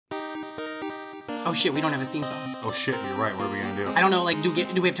Oh shit, we don't have a theme song. Oh shit, you're right. What are we gonna do? I don't know, like, do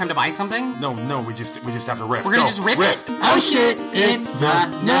we have time to buy something? No, we just have to riff. We're gonna just riff it? Oh shit, it's the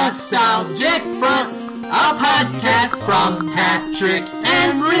Nostalgic Front, a podcast from Patrick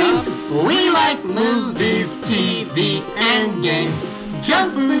and Reem. We like movies, TV, and games,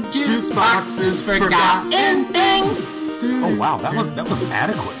 junk food, juice boxes, forgotten things. Oh wow, that was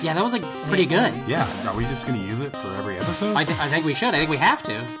adequate. Yeah, that was, like, pretty good. Yeah, are we just gonna use it for every episode? I think we should. I think we have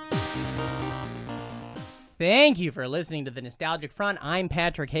to. Thank you for listening to the Nostalgic Front. I'm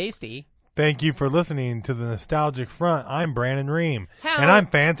Patrick Hasty. Thank you for listening to the Nostalgic Front. I'm Brandon Ream, How? and I'm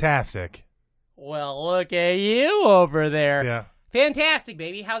fantastic. Well, look at you over there. Yeah, Fantastic,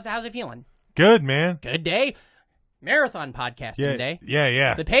 baby. How's it feeling? good, man. Good day. Marathon podcasting day.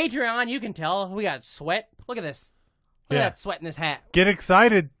 Yeah. The Patreon, you can tell. We got sweat. Look at this. Look at that sweat in this hat. Get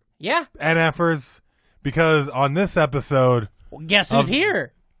excited, Yeah. NFers, because on this episode, Well, guess who's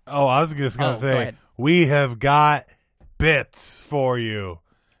here? I was just gonna Go say ahead. we have got bits for you.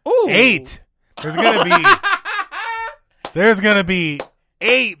 Ooh. 8. There's gonna be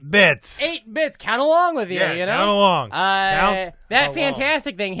 8 bits. 8 bits. Count along with you, Yeah, you know? count along. That along.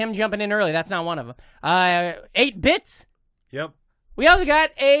 fantastic thing, him jumping in early, that's not one of them. 8 bits. Yep. We also got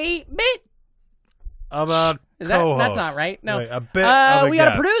a bit. Of a Is co-host. that's not right. No. Wait, a bit of a we got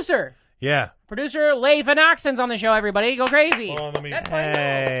a guest. producer. Yeah. Producer Leif and Oxen's on the show, everybody. Go crazy. Hold on, let me- That's fine.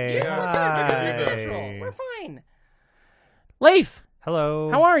 Hey. We're good. Hi. We're neutral. We're fine. Leif, Hello.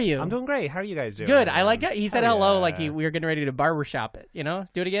 how are you? I'm doing great. How are you guys doing? Good. I like it. He said Hell hello yeah. like we were getting ready to barbershop it. You know?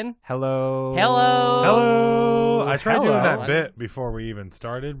 Do it again. Hello. Hello. Hello. I tried doing Hello. that bit before we even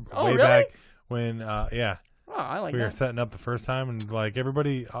started. Oh, way really? back when, Oh, I like we were that. setting up the first time, and like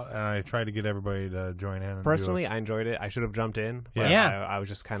everybody, and I tried to get everybody to join in. And Personally, I enjoyed it. I should have jumped in. But Yeah. I was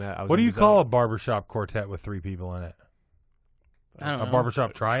just kind of. what do you call a barbershop quartet with 3 people in it? I don't A know.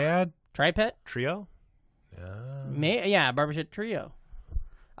 barbershop triad? Tripet? trio? Yeah, barbershop trio.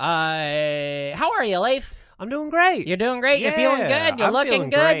 How are you, Leif? I'm doing great. You're doing great. You're feeling good. You're I'm looking feeling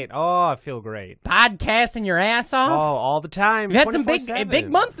good. Great. Oh, I feel great. Podcasting your ass Oh, off. all the time. You had some a 24/7.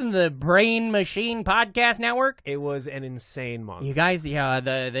 big month in the Brain Machine Podcast Network. It was an insane month. You guys,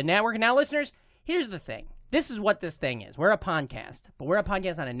 the network. Now, listeners, here's the thing. This is what this thing is. We're a podcast, but we're a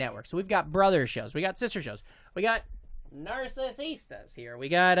podcast on a network. So we've got brother shows. We got sister shows. We got Narcissistas here. We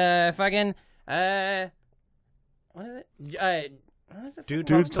got what is it? What is it? Dude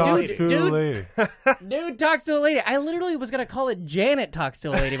Dude talks to a Dude- lady. Dude talks to a lady. I literally was gonna call it Janet talks to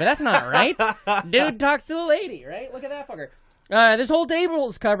a lady, but that's not right. Dude talks to a lady, right? Look at that fucker. This whole table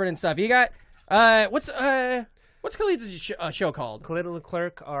is covered in stuff. You got what's Khalid's show called? Khalid and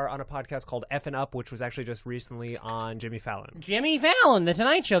Leclerc are on a podcast called Effin' Up, which was actually just recently on Jimmy Fallon. Jimmy Fallon, The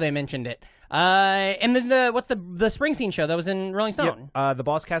Tonight Show. They mentioned it. And then what's the Springsteen show that was in Rolling Stone? The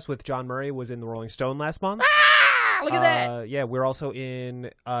Boss Cast with John Murray was in the Rolling Stone last month. Ah, look at that. Yeah, we're also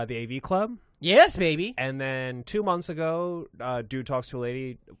in the AV Club. Yes, baby. And then 2 months ago, Dude Talks to a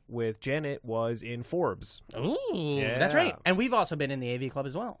Lady with Janet was in Forbes. Ooh, Yeah. that's right. And we've also been in the AV Club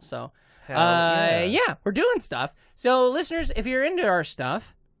as well. So, Hell yeah. yeah, we're doing stuff. So, listeners, if you're into our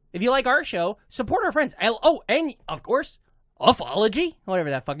stuff, if you like our show, support our friends. And of course, Ufology,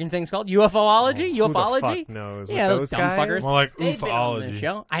 whatever that fucking thing's called, UFOlogy, Who the UFology. fuck knows? Yeah, With those dumb guys? fuckers. More like They've been on the ufology.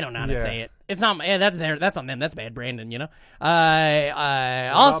 show. I don't know how to Yeah. say it. It's not. Yeah, that's on them. That's bad, Brandon. You know.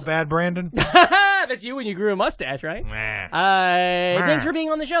 Not Also, bad, Brandon? that's you when you grew a mustache, right? Nah. Thanks for being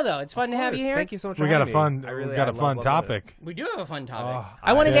on the show, though. It's fun to have Of you course. here. Thank you so much for We got a having fun, me. I really- we got a I fun love it. topic. We do have a fun topic. Oh,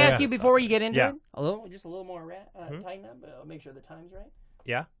 I wanted to yeah. ask you before you get into Yeah. it, just a little more tighten up. Make sure the time's right.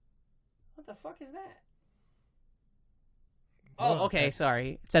 Yeah? What the fuck is that? Oh, Well, okay. that's-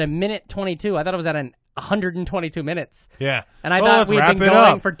 Sorry, it's at 1:22. I thought it was at 122 minutes, Yeah. and I Well, thought let's we'd wrap been it going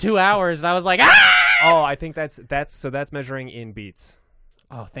up. for 2 hours, and I was like, ah! Oh, I think that's measuring in beats.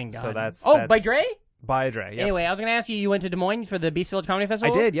 Oh, thank God. So that's by Dre. By Dre. Yeah. Anyway, I was going to ask you. You went to Des Moines for the Beast Village Comedy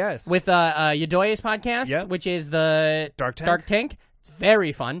Festival. I did. Yes. With Yodoya's podcast, Yep. which is the Dark Tank. Dark Tank. It's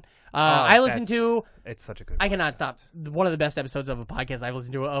very fun. I listened to. It's such a good. I cannot podcast. stop. One of the best episodes of a podcast I've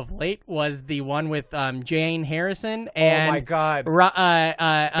listened to of late was the one with Jane Harrison and Oh my God.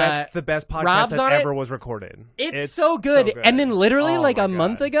 That's the best podcast Rob's that on it. ever was recorded. It's so good. And then literally Oh like my a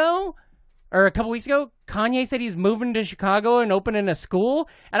month God. ago or a couple weeks ago, Kanye said he's moving to Chicago and opening a school,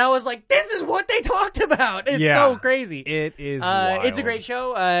 and I was like, "This is what they talked about." It's Yeah. so crazy. It is. It's a great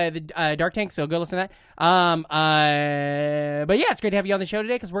show, the Dark Tank. So go listen to that. But yeah, it's great to have you on the show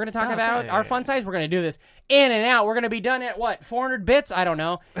today because we're going to talk about our fun size. We're going to do this in and out. We're going to be done at what 400 bits? I don't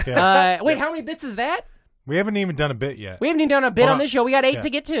know. Yeah. Wait, how many bits is that? We haven't even done a bit yet. We haven't even done a bit Hold on on. this show. We got 8 Yeah. to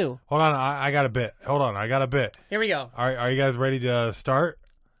get to. Hold on, I got a bit. Hold on, I got a bit. Here we go. Are you guys ready to start?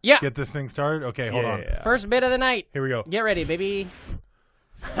 Yeah. get this thing started? Okay, hold on. Yeah. First bit of the night. Here we go. Get ready, baby.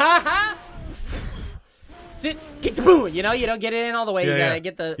 Ha ha! Get the boom. You know, you don't get it in all the way. You gotta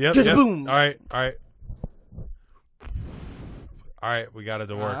get the Yep, get the yep. boom. All right. All right, we got it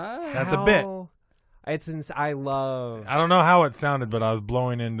to work. Ah. That's a bit. It's I love. I don't know how it sounded, but I was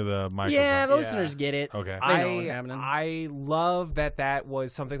blowing into the microphone. Yeah, the listeners get it. Okay. They know what's happening. I love that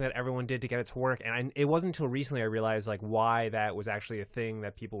was something that everyone did to get it to work, and it wasn't until recently I realized like why that was actually a thing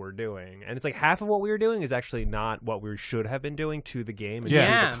that people were doing. And it's like half of what we were doing is actually not what we should have been doing to the game and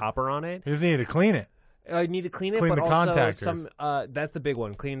Yeah. to the copper on it. You just need to clean it. You need to clean it, Clean but the also contactors. some. That's the big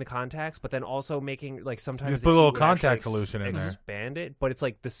one, cleaning the contacts. But then also making like sometimes Just put a if little you would actually contact solution in there. expand it, but it's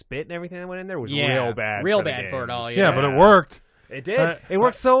like the spit and everything that went in there was Yeah. real bad, Real for the bad for it games. all, Yeah, but it worked. It did. It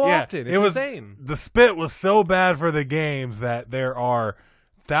worked so Yeah, often. It's it was insane. The spit was so bad for the games that there are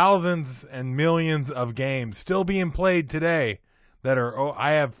thousands and millions of games still being played today that are. Oh,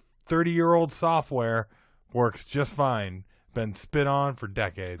 I have 30-year-old software works just fine. Been spit on for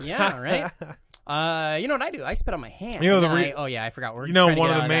decades. Yeah, right. You know what I do? I spit on my hand. You know, And then I forgot. We're You know, trying to one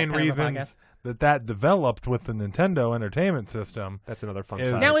get of the out main that kind of a reasons podcast. that developed with the Nintendo Entertainment System. That's another fun Is-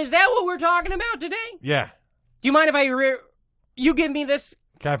 side. Now, is that what we're talking about today? Yeah. Do you mind if you give me this?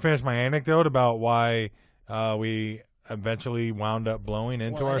 Can I finish my anecdote about why we eventually wound up blowing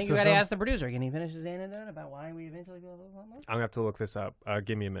into Well, our I think you system? got to ask the producer. Can he finish his anecdote about why we eventually? I'm gonna have to look this up.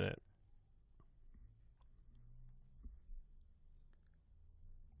 Give me a minute.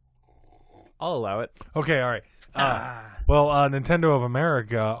 I'll allow it. Okay, all right. Well, Nintendo of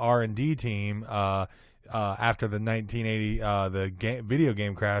America R&D team, after the 1980 video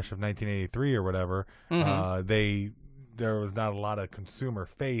game crash of 1983 or whatever, there was not a lot of consumer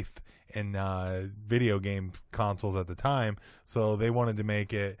faith in video game consoles at the time, so they wanted to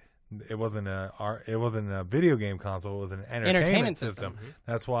make it. It wasn't a video game console. It was an entertainment system.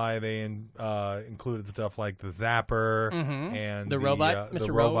 That's why they included stuff like the Zapper and The robot, the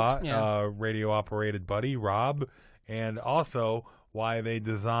Mr. robot, Rose, radio operated buddy Rob, and also why they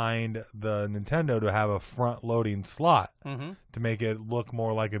designed the Nintendo to have a front loading slot to make it look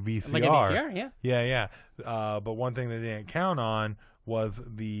more like a VCR. Like a VCR, yeah. Yeah. But one thing they didn't count on was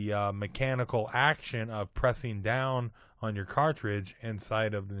the mechanical action of pressing down on your cartridge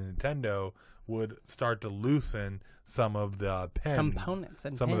inside of the Nintendo would start to loosen some of the pins, Components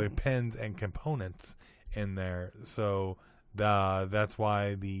and some of the pins. pins and components in there. So that's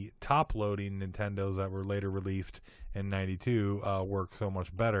why the top loading Nintendos that were later released in '92 work so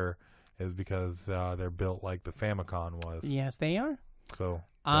much better, is because they're built like the Famicom was. Yes, they are. So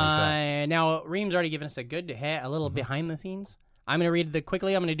there's that. Now Reem's already given us a good a little behind the scenes. I'm going to read I'm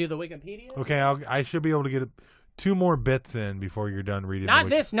going to do the Wikipedia. Okay, I should be able to get 2 more bits in before you're done reading. Not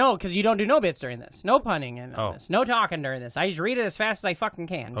this, no, because you don't do no bits during this. No punning in Oh. this. No talking during this. I just read it as fast as I fucking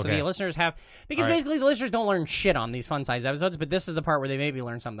can. So Okay. the listeners have... Because All right. basically the listeners don't learn shit on these fun-sized episodes, but this is the part where they maybe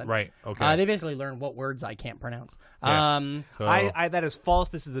learn something. Right, okay. They basically learn what words I can't pronounce. Yeah. So, I that is false.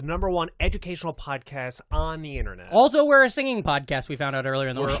 This is the #1 educational podcast on the internet. Also, we're a singing podcast, we found out earlier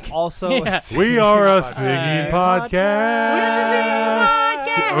in the We're week. also Yeah. we are a singing podcast.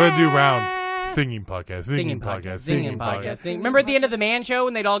 We're going to do rounds. Singing podcast. Singing podcast. Singing podcast. Remember at the end of the Man Show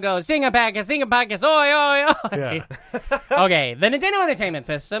when they'd all go, sing a podcast, oi, oi, oi. Yeah. Okay, the Nintendo Entertainment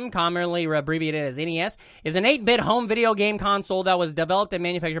System, commonly abbreviated as NES, is an 8-bit home video game console that was developed and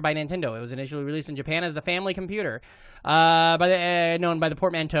manufactured by Nintendo. It was initially released in Japan as the Family Computer, known by the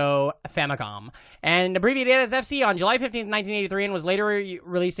portmanteau Famicom, and abbreviated as FC on July 15th, 1983, and was later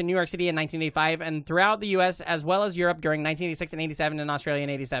released in New York City in 1985, and throughout the U.S. as well as Europe during 1986 and 87, and Australia in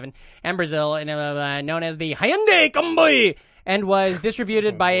 87, and Brazil, and known as the Hyundai Comboy, and was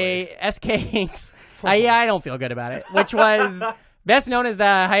distributed by SK Inc. I don't feel good about it, which was best known as the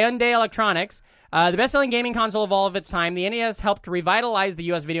Hyundai Electronics. The best-selling gaming console of all of its time, the NES helped revitalize the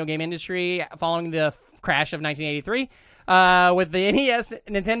U.S. video game industry following the crash of 1983. With the NES,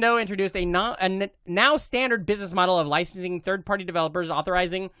 Nintendo introduced a now standard business model of licensing third-party developers,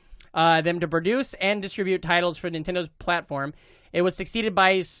 authorizing them to produce and distribute titles for Nintendo's platform. It was succeeded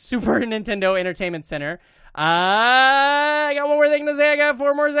by Super Nintendo Entertainment Center. I got one more thing to say. I got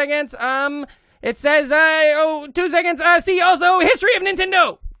 4 more seconds. It says, 2 seconds. See also History of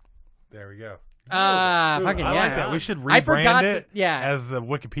Nintendo. There we go. Fucking I yeah. like that. We should I forgot rebrand it yeah. as a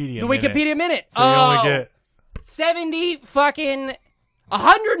Wikipedia The minute. Wikipedia Minute. So you only get 70 fucking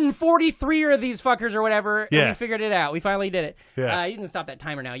 143 of these fuckers or whatever. Yeah. And we figured it out. We finally did it. Yeah. You can stop that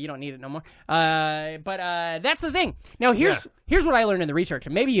timer now. You don't need it no more. But that's the thing. Now here's what I learned in the research.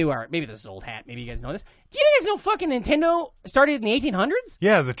 And maybe this is old hat. Maybe you guys know this. Do you guys know fucking Nintendo started in the 1800s?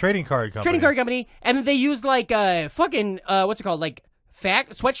 Yeah, it's a trading card company. Trading card company, and they used like fucking what's it called, like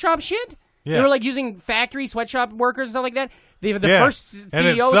sweatshop shit. Yeah. They were like using factory sweatshop workers and stuff like that. The Yeah. first And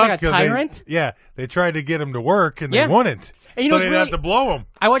it CEO was sucked like a 'cause tyrant. they tried to get him to work and Yeah. they wouldn't. And you so know they'd what's have really- to blow him.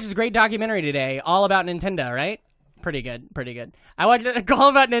 I watched this great documentary today, all about Nintendo. Right? Pretty good. I watched it all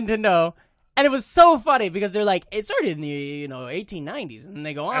about Nintendo. And it was so funny because they're like, it started in the 1890s, and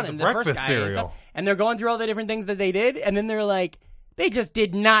they go on As a and the first breakfast guy cereal. and they're going through all the different things that they did, and then they're like, they just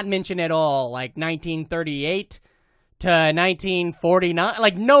did not mention at all like 1938 to 1949,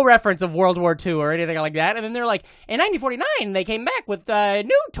 like no reference of World War II or anything like that. And then they're like, in 1949 they came back with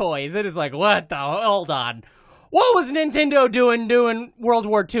new toys. It is like, what the hold on, what was Nintendo doing World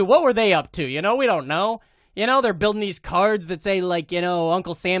War II? What were they up to? We don't know. They're building these cards that say, like,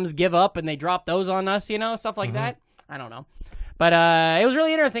 Uncle Sam's give up, and they drop those on us, stuff like that. I don't know. But it was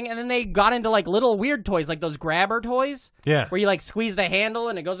really interesting. And then they got into, like, little weird toys, like those grabber toys. Yeah. Where you, like, squeeze the handle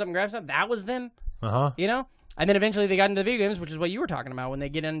and it goes up and grabs stuff. That was them, Uh-huh. And then eventually they got into video games, which is what you were talking about, when they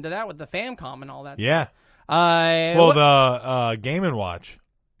get into that with the Famicom and all that. Yeah. Well, the Game & Watch.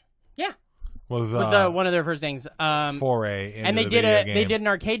 Yeah. Was one of their first things. foray into and they the did video game. they did an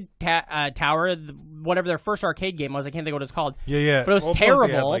arcade tower, whatever their first arcade game was. I can't think what it's called. Yeah. But it was Well, plus they had,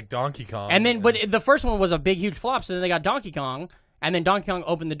 terrible. like Donkey Kong. And then, but the first one was a big, huge flop. So then they got Donkey Kong, and then Donkey Kong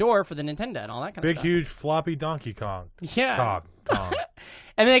opened the door for the Nintendo and all that kind of big, stuff. huge, floppy Donkey Kong. Yeah. Kong.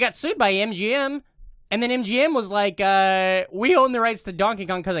 And then they got sued by MGM, and then MGM was like, "We own the rights to Donkey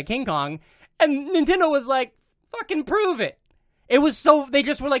Kong because of King Kong," and Nintendo was like, "Fucking prove it." It was so they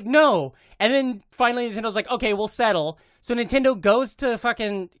just were like, "No," and then finally Nintendo's like, "Okay, we'll settle." So Nintendo goes to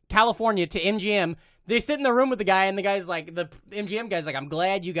fucking California to MGM. They sit in the room with the guy, and the guy's like, the MGM guy's like, "I'm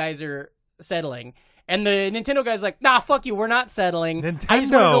glad you guys are settling." And the Nintendo guy's like, "Nah, fuck you, we're not settling. I just wanted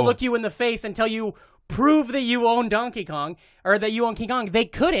to Nintendo. look you in the face and tell you, prove that you own Donkey Kong, or that you own King Kong." They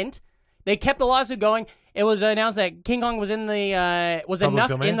couldn't. They kept the lawsuit going. It was announced that King Kong was in the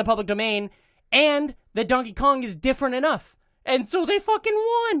in the public domain, and that Donkey Kong is different enough. And so they fucking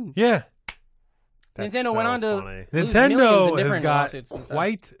won. Yeah. That's Nintendo so went on to funny. lose millions in Nintendo has different got lawsuits and stuff.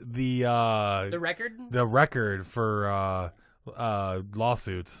 quite the record. for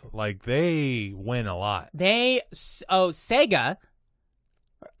lawsuits. Like, they win a lot. Sega,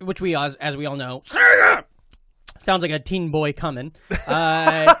 which we as we all know, Sega sounds like a teen boy coming.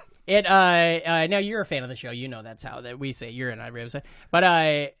 Now you're a fan of the show, you know that's how that we say you're an Sega. But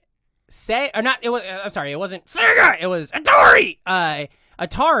it wasn't Sega, it was Atari.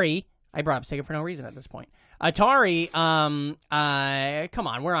 Atari, I brought up Sega for no reason at this point. Atari, come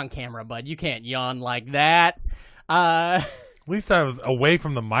on, we're on camera, bud. You can't yawn like that. At least I was away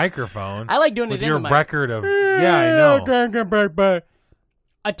from the microphone. I like doing with it in your the mic. record of I know.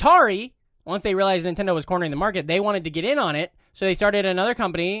 Atari, once they realized Nintendo was cornering the market, they wanted to get in on it, so they started another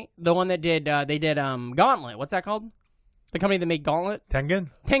company, the one that did Gauntlet. What's that called? The company that made Gauntlet?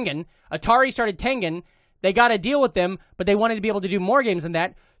 Tengen. Atari started Tengen. They got a deal with them, but they wanted to be able to do more games than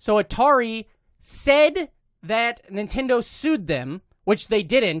that. So Atari said that Nintendo sued them, which they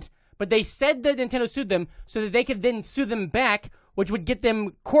didn't, but they said that Nintendo sued them so that they could then sue them back, which would get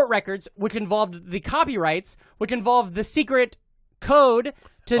them court records, which involved the copyrights, which involved the secret code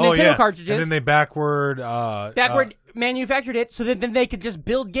to Nintendo cartridges. And then they backward manufactured it so that then they could just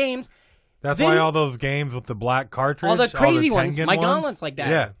build games. That's why all those games with the black cartridge, all the crazy ones, Tengen my ones, Gauntlets like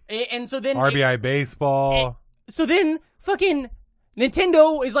that. Yeah. And so then RBI Baseball. So then fucking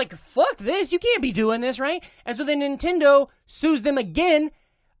Nintendo is like, fuck this, you can't be doing this, right? And so then Nintendo sues them again.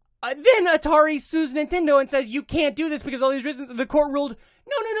 Then Atari sues Nintendo and says, you can't do this because all these reasons. The court ruled,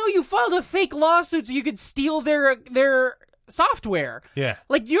 no, you filed a fake lawsuit so you could steal their software. Yeah.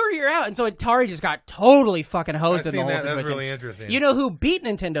 Like, you're out. And so Atari just got totally fucking hosed in the whole situation. That's really interesting. You know who beat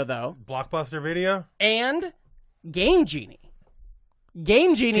Nintendo, though? Blockbuster Video? And Game Genie.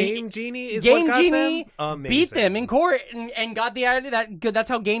 Game Genie is what got them? Amazing. Beat them in court and got the idea that's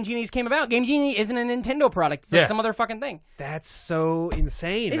how Game Genies came about. Game Genie isn't a Nintendo product. It's like some other fucking thing. That's so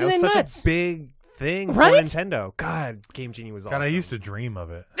insane. Isn't that was it such nuts? a big thing Right? for Nintendo. God, Game Genie was awesome. God, I used to dream of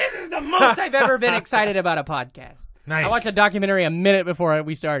it. This is the most I've ever been excited about a podcast. Nice. I watched a documentary a minute before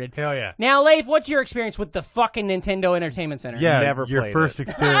we started. Hell yeah. Now, Leif, what's your experience with the fucking Nintendo Entertainment Center? Yeah, Never your played first it.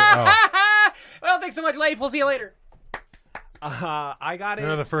 experience. Oh. Well, thanks so much, Leif. We'll see you later. I got it.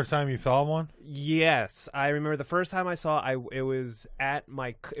 Remember the first time you saw one? Yes, I remember the first time I saw it was at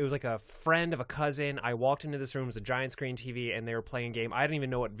it was like a friend of a cousin. I walked into this room, it was a giant screen TV, and they were playing a game. I didn't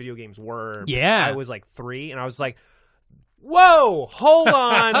even know what video games were. Yeah. I was like 3, and I was like, whoa, hold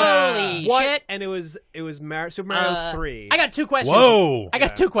on. Holy what? shit. And it was Super Mario 3. I got 2 questions. Whoa. I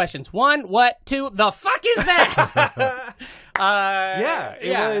got 2 questions. 1, what? 2, the fuck is that? Yeah,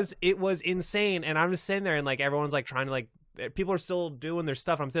 it was insane, and I'm just sitting there, and like everyone's like trying to like people are still doing their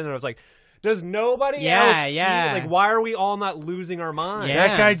stuff. I'm sitting there, I was like, does nobody Yeah, else see? yeah. Like, why are we all not losing our minds? Yeah.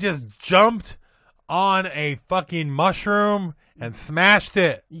 That guy just jumped on a fucking mushroom and smashed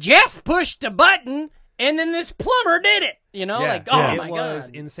it. Jeff pushed a button, and then this plumber did it. You know, like, oh Yeah. my It was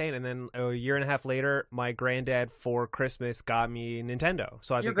god. insane. And then a year and a half later, my granddad for Christmas got me Nintendo.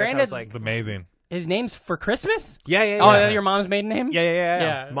 So I Your think that sounds granddad's like, It's amazing. His name's for Christmas? yeah, yeah, yeah. Oh, that's your mom's maiden name? Yeah.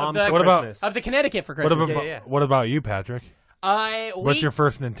 Yeah. Mom Of the- for What about- Christmas. Of the Connecticut for What Christmas. about, yeah. what about you, Patrick? What's We- your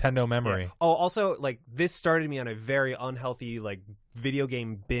first Nintendo memory? Oh, also, like, this started me on a very unhealthy, like, video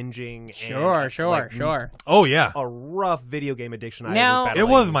game binging. Sure, and, sure, like, sure. Oh, yeah. A rough video game addiction. Now- It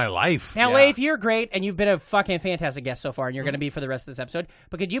was my life. Now, Yeah. Leif, you're great, and you've been a fucking fantastic guest so far, and you're going to be for the rest of this episode.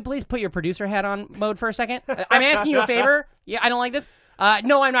 But could you please put your producer hat on mode for a second? I'm asking you a favor. Yeah, I don't like this.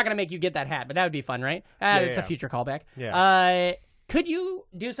 No, I'm not going to make you get that hat, but that would be fun, right? It's a yeah. future callback. Yeah. Could you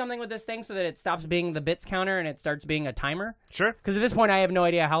do something with this thing so that it stops being the bits counter and it starts being a timer? Sure. Because at this point, I have no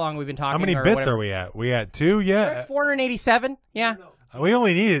idea how long we've been talking. How many or bits whatever. are we at? We at 2 yet? 487. Yeah. We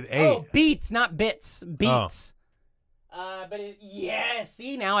only needed 8. Oh, beats, not bits. Beats.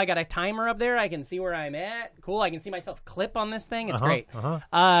 See, now I got a timer up there. I can see where I'm at. Cool. I can see myself clip on this thing. It's great.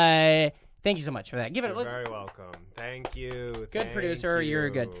 Thank you so much for that. Give it. You're very welcome. Thank you. Good producer. You're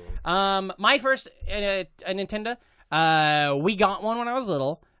good. My first a Nintendo. We got one when I was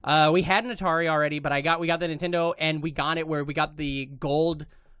little. We had an Atari already, but we got the Nintendo, and we got it where we got the gold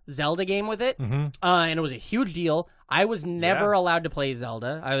Zelda game with it, and it was a huge deal. I was never allowed to play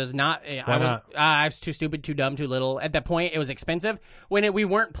Zelda. I was not. I was too stupid, too dumb, too little. At that point, it was expensive. When we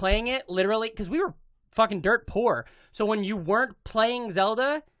weren't playing it, literally, because we were fucking dirt poor. So when you weren't playing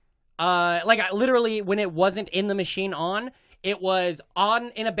Zelda, literally when it wasn't in the machine on, it was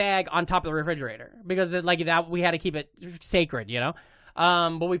in a bag on top of the refrigerator because that we had to keep it sacred, you know.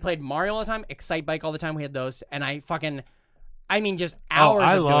 But we played Mario all the time, Excite Bike all the time. We had those, and just hours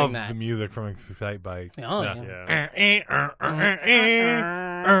I of love doing that. the music from Excite Bike. Oh, Yeah. yeah. And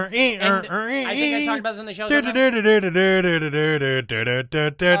I think I talked about this on the show.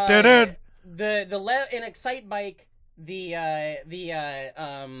 In Excite Bike, the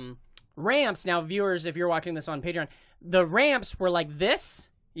ramps. Now, viewers, if you're watching this on Patreon, the ramps were like this.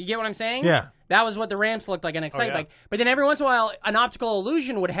 You get what I'm saying? Yeah. That was what the ramps looked like in Excite yeah. Bike. But then every once in a while, an optical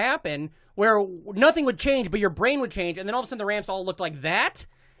illusion would happen where nothing would change, but your brain would change, and then all of a sudden the ramps all looked like that.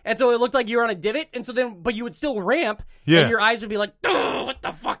 And so it looked like you were on a divot, and so then, but you would still ramp, and your eyes would be like, what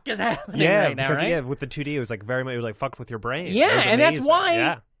the fuck is happening right now, because right? with the 2D, it was like very much, it was like fucked with your brain. It Yeah, was and that's amazing. why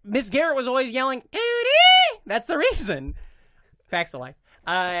Yeah. Miss Garrett was always yelling, 2D! That's the reason. Facts of life.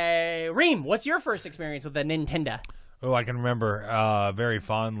 Reem, what's your first experience with the Nintendo? Oh, I can remember very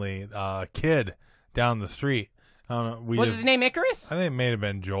fondly. Kid down the street. Was his name Icarus? I think it may have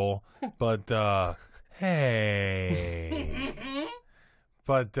been Joel, but hey.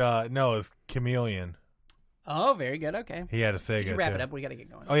 But no, it's Chameleon. Oh, very good. Okay. He had a Sega. You wrap too. it up. We got to get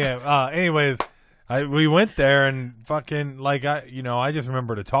going. Oh yeah. Anyways, we went there and fucking I just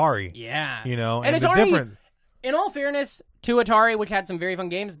remembered Atari. Yeah. And And the Atari, different. in all fairness, to Atari, which had some very fun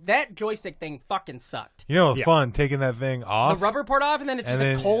games, that joystick thing fucking sucked. It was fun taking that thing off. The rubber part off, and then it's And just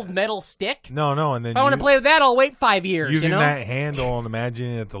then- a cold metal stick. No, and then If I want to play with that, I'll wait 5 years. using you know? that handle and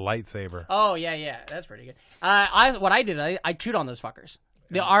imagining it's a lightsaber. Oh yeah, that's pretty good. What I did, I chewed on those fuckers.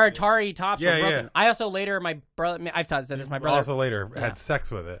 Our Atari tops Yeah, were broken. yeah. I also later, my brother, I've said this, my brother, Also later had sex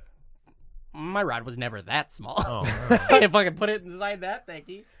with it. my rod was never that small. Oh. I didn't fucking put it inside that, thank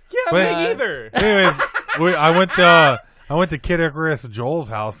you. Yeah, But- me either. Anyways, I went to Kid Icarus Joel's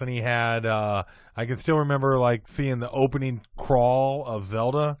house, and he had. I can still remember seeing the opening crawl of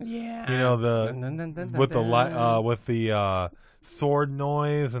Zelda. Yeah. With the sword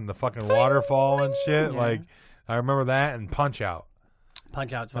noise and the fucking waterfall and shit. Yeah. I remember that and Punch Out.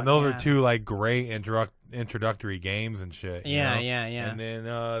 Punch Out's fun. And those yeah. are two great introductory games and shit. you Yeah, know? yeah. And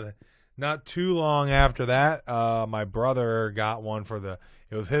then not too long after that, my brother got one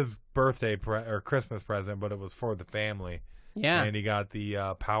it was his birthday or Christmas present, but it was for the family. Yeah. And he got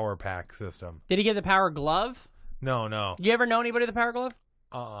the Power Pack system. Did he get the Power Glove? No. You ever know anybody with the Power Glove?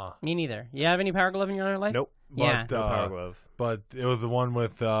 Uh-uh. Me neither. You have any Power Glove in your life? Nope. Yeah. But, No Power Glove. But it was the one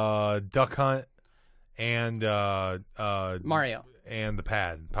with Duck Hunt and Mario. and the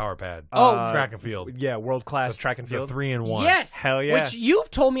Power Pad. Oh. Track and field. Yeah, world-class track and field. The 3-in-1. Yes. Hell yeah. Which you've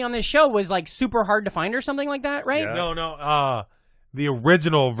told me on this show was super hard to find or something like that, right? Yeah. No. The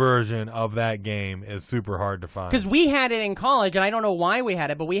original version of that game is super hard to find. Because we had it in college, and I don't know why we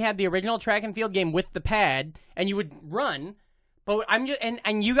had it, but we had the original track and field game with the pad, and you would run. But I'm just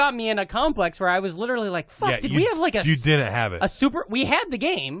and you got me in a complex where I was literally like, "Fuck! Did we have you didn't have it. a super? We had the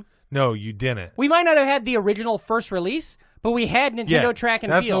game. No, you didn't. We might not have had the original first release, but we had Nintendo Track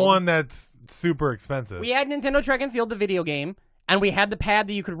and that's Field. the one that's super expensive. We had Nintendo Track and Field, the video game, and we had the pad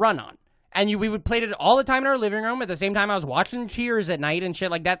that you could run on. And we would play it all the time in our living room. At the same time, I was watching Cheers at night and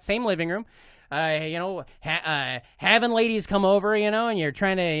shit like that. Same living room. Having ladies come over, and you're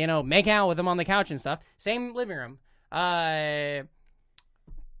trying to, make out with them on the couch and stuff. Same living room.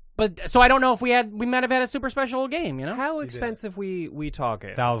 But so I don't know if we might have had a super special game, How expensive we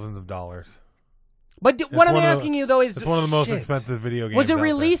talking? Thousands of dollars. But what I'm asking you though is, it's one of the most expensive video games. Was it out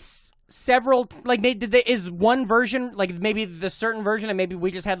released several? Like, is one version like maybe the certain version, and maybe we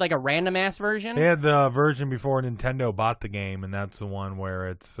just had like a random ass version? They had the version before Nintendo bought the game, and that's the one where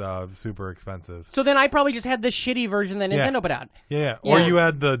it's super expensive. So then I probably just had the shitty version that Nintendo put out. Yeah, or you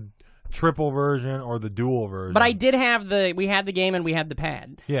had the triple version or the dual version. But I did have we had the game and we had the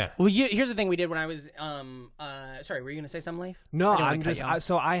pad. Yeah. Well, here's the thing we did when I was sorry, were you gonna say something, Leif? No, I I'm just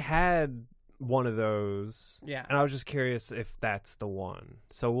so I had one of those. Yeah. And I was just curious if that's the one.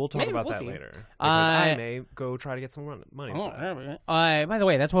 So we'll talk about that see. later. Because I may go try to get some money. Oh, for that. by the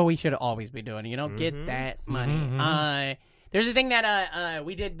way, that's what we should always be doing. Get that money. There's a thing that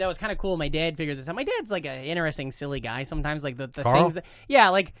we did that was kind of cool. My dad figured this out. My dad's like an interesting, silly guy. Sometimes like the things that,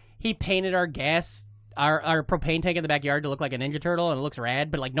 like he painted our our propane tank in the backyard to look like a Ninja Turtle, and it looks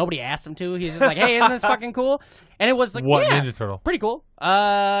rad, but like nobody asked him to. He's just like, hey, isn't this fucking cool? And it was like, what Ninja Turtle? Pretty cool.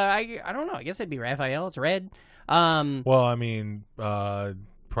 I don't know. I guess it'd be Raphael. It's red. Well, I mean,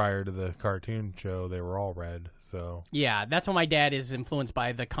 prior to the cartoon show, they were all red. So yeah, that's what my dad is influenced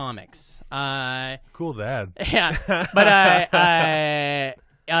by the comics. Cool dad. Yeah, but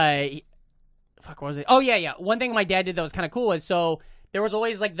fuck, what was it? Oh yeah. One thing my dad did that was kind of cool is there was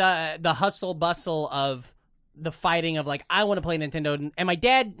always like the hustle bustle of the fighting of like, I want to play Nintendo, and my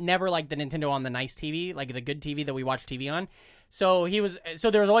dad never liked the Nintendo on the nice TV, like the good TV that we watch TV on. So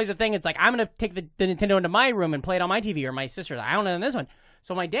there was always a thing. It's like, I'm gonna take the Nintendo into my room and play it on my TV, or my sister's like, I don't know this one.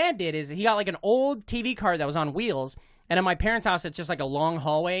 So my dad did is he got like an old TV cart that was on wheels, and in my parents' house it's just like a long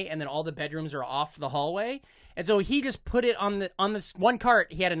hallway, and then all the bedrooms are off the hallway. And so he just put it on this one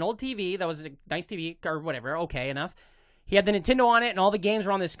cart. He had an old TV that was a nice TV or whatever, okay enough. He had the Nintendo on it, and all the games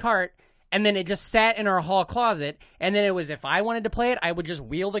were on this cart. And then it just sat in our hall closet. And then it was, if I wanted to play it, I would just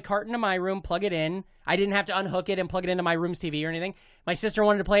wheel the cart into my room, plug it in. I didn't have to unhook it and plug it into my room's TV or anything. My sister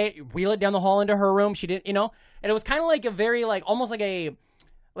wanted to play it, wheel it down the hall into her room. She didn't, And it was kind of like a very, like, almost like a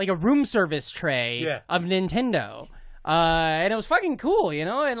room service tray of Nintendo. And it was fucking cool, And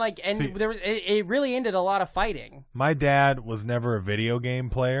there was it really ended a lot of fighting. My dad was never a video game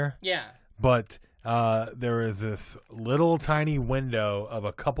player. Yeah. But there was this little tiny window of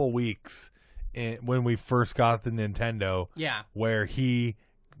a couple weeks when we first got the Nintendo. Yeah. Where he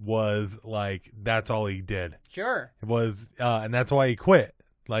was like, that's all he did. Sure. It was, and that's why he quit.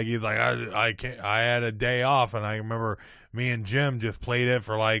 Like, he's like, I can't. I had a day off, and I remember me and Jim just played it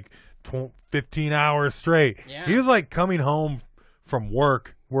for like 15 hours straight. Yeah. He was like coming home from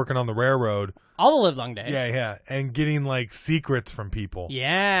working on the railroad all the live long day. Yeah, and getting like secrets from people.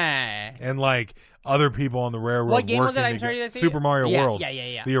 Yeah. And like other people on the railroad. What game was working it? I'm sorry to say. Super Mario World.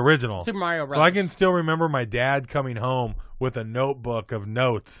 Yeah. The original. Super Mario Bros. So I can still remember my dad coming home with a notebook of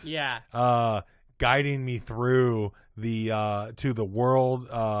notes. Yeah. Guiding me through the to the world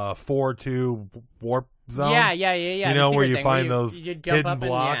 4-2 warp zone. Yeah. You know, where you find those hidden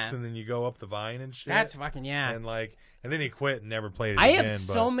blocks, and and then you go up the vine and shit. That's fucking And then he quit and never played it I again. have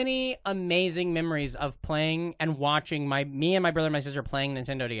so many amazing memories of playing and watching me and my brother and my sister playing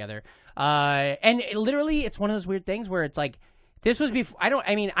Nintendo together. And literally, it's one of those weird things where it's like, this was before.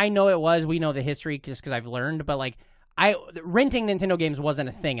 I know it was. We know the history just because I've learned, but like, renting Nintendo games wasn't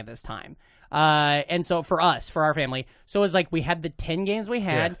a thing at this time. And so for us, for our family, so it was like we had the 10 games we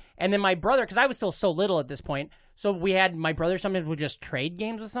had, and then my brother, because I was still so little at this point. So we had my brother sometimes would just trade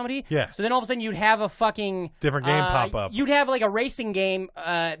games with somebody. Yeah. So then all of a sudden you'd have a fucking different game pop up. You'd have like a racing game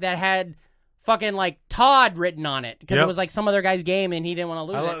that had fucking like Todd written on it because it was like some other guy's game and he didn't want to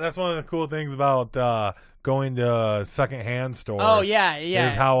lose it. That's one of the cool things about going to secondhand stores. Oh yeah.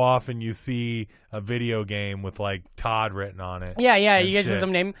 Is how often you see a video game with like Todd written on it. Yeah. You guys see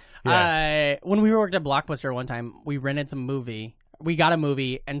some name. Yeah. When we worked at Blockbuster one time, we rented some movie. We got a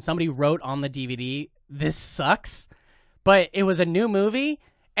movie and somebody wrote on the DVD, "This sucks," but it was a new movie.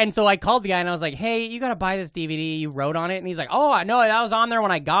 And so I called the guy and I was like, "Hey, you got to buy this DVD. You wrote on it." And he's like, "Oh, I know. That was on there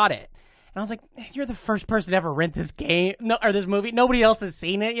when I got it." And I was like, "You're the first person to ever rent this game or this movie. Nobody else has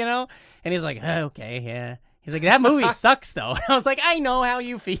seen it, And he's like, "Okay, yeah." He's like, "That movie sucks, though." And I was like, "I know how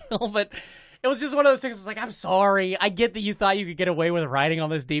you feel, but it was just one of those things. It's like, I'm sorry. I get that you thought you could get away with writing on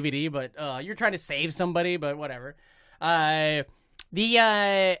this DVD, but you're trying to save somebody, but whatever."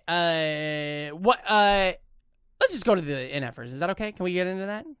 Let's just go to the NFers. Is that okay? Can we get into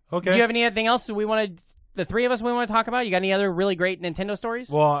that? Okay. Do you have anything else that we wanted? The three of us we want to talk about? You got any other really great Nintendo stories?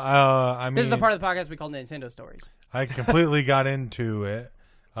 Well, I mean, This is the part of the podcast we call Nintendo stories. I completely got into it.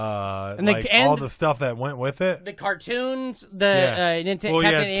 All And the stuff that went with it. The cartoons, the Well,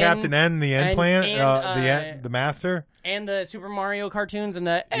 Captain N, the N plant, and the master. and the Super Mario cartoons, and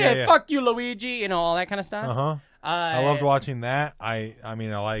the Yeah. fuck you, Luigi, all that kind of stuff. I loved watching that. I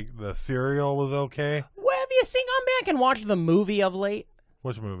mean, I like the cereal was okay. Well, have you gone back and watched the movie of late?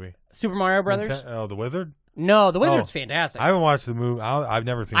 Which movie? Super Mario Brothers? The Wizard. No, the Wizard's fantastic. I haven't watched the movie. I've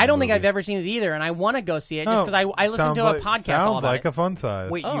never seen. I don't the think I've movie. ever seen it either, and I want to go see it just because I listened to a podcast all Sounds about like it. a fun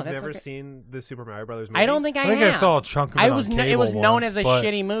size. Wait, Oh, you've that's never okay. seen the Super Mario Brothers movie? I don't think I I think have. I saw a chunk of it. It was known once, as a but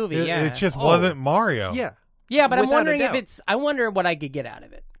shitty movie. It just Oh. wasn't Mario. Yeah. Yeah, but I'm Without a wondering if doubt. it's. I wonder what I could get out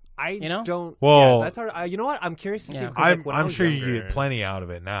of it. I know? don't. Well- yeah, that's hard. You know what? I'm curious to see. Yeah. Because, like, when I I'm was sure you younger, get plenty out of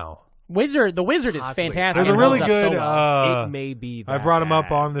it now. The Wizard is Possibly. fantastic. There's a and really holds up so good. well. It may be. I That brought him up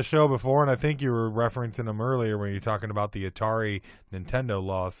bad. on the show before, and I think you were referencing him earlier when you're talking about the Atari Nintendo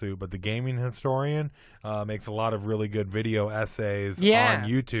lawsuit. But the Gaming Historian makes a lot of really good video essays on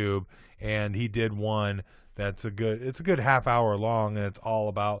YouTube, and he did one that's it's a good half hour long, and it's all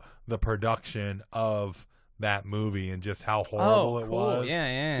about the production of that movie and just how horrible it cool. was.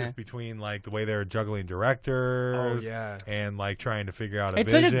 Yeah. Just between like the way they were juggling directors, Oh, yeah. and like trying to figure out a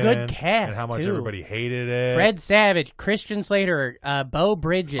It's such vision a good cast, and how much too. everybody hated it. Fred Savage, Christian Slater, Bo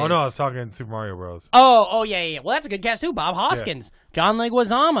Bridges. Oh no, I was talking Super Mario Bros. Oh, yeah. Well, that's a good cast too. Bob Hoskins, John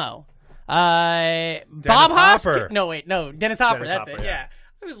Leguizamo, Bob Hopper. Hoskins. No, Dennis Hopper. Dennis That's Hopper, it. yeah.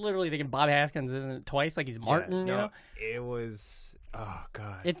 Yeah, I was literally thinking Bob Hoskins in it twice, like he's Martin. Yeah, you know, it was. Oh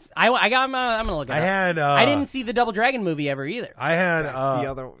god. it's I got. I'm gonna look it I up. had. I didn't see the Double Dragon movie ever either. I had. That's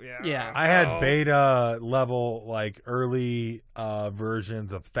the other. Yeah. Yeah. I had beta level like early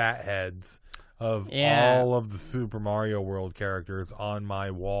versions of Fatheads of all of the Super Mario World characters on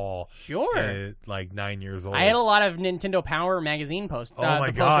my wall. Sure. At, like 9 years old. I had a lot of Nintendo Power magazine posts. Oh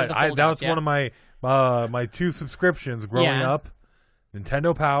my god! That was one of my my 2 subscriptions growing up.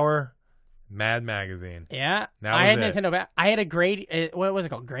 Nintendo Power, Mad Magazine. Yeah, That I had was it. Nintendo. I had a what was it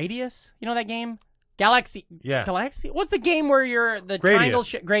called? Gradius? You know that game? Galaxy. Yeah. Galaxy. What's the game where you're the Gradius. triangle?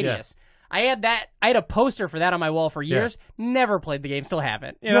 Gradius. Yeah. I had that. I had a poster for that on my wall for years. Never played the game. Still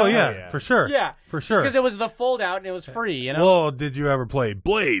haven't. You know? No, yeah, yeah. for sure. Yeah. For sure. Because it was the fold out and it was free. You know. Well, did you ever play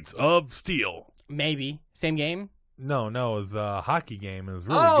Blades of Steel? Maybe same game. No, it was a hockey game. It was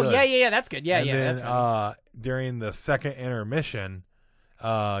really good. yeah. That's good. Yeah, and yeah. then That's funny. during the second intermission,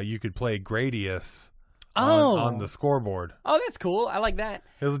 you could play Gradius on the scoreboard. Oh, that's cool. I like that.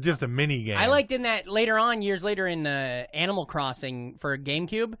 It was just a mini game. I liked in that later on, years later in Animal Crossing for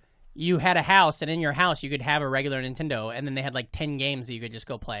GameCube, you had a house, and in your house you could have a regular Nintendo, and then they had like 10 games that you could just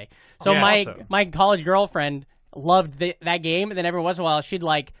go play. So Yeah, awesome. my college girlfriend loved that game, and then every once in a while she'd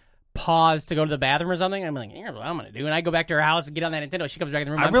like pause to go to the bathroom or something. And I'm like, here's what I'm gonna do, and I go back to her house and get on that Nintendo. She comes back in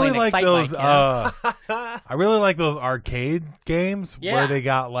the room. I I'm really playing like Excite those. Bike, you know? I really like those arcade games Yeah. where they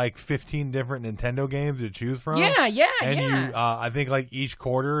got like 15 different Nintendo games to choose from. Yeah, And yeah. you, I think like each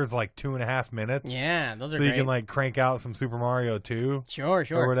quarter is like 2.5 minutes. Yeah, those are So great. you can like crank out some Super Mario 2 sure.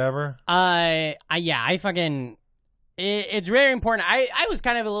 or whatever. I fucking. It's very important. I was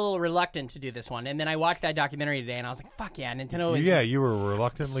kind of a little reluctant to do this one, and then I watched that documentary today, and I was like, "Fuck yeah, Nintendo is." Yeah, you were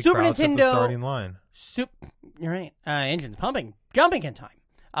reluctantly Super crouched at the Nintendo- starting line. You're right. Engines pumping, jumping in time.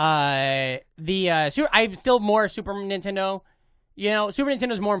 I'm still more Super Nintendo. You know, Super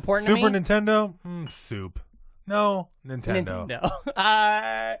Nintendo's more important Super to me. Nintendo? Soup. No, Nintendo.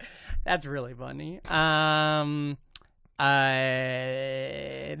 That's really funny.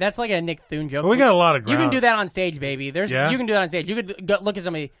 That's like a Nick Thune joke. Well, we got a lot of You ground. can do that on stage, baby. You can do that on stage. You could go look at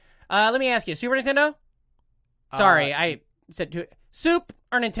somebody. Let me ask you, Super Nintendo? Sorry, I said Soup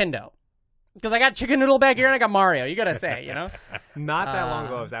or Nintendo? Because I got chicken noodle back here and I got Mario. You gotta say, you know. Not that long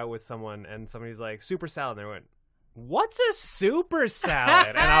ago, I was out with someone, and somebody's like, "Super salad," and they went, "What's a super salad?"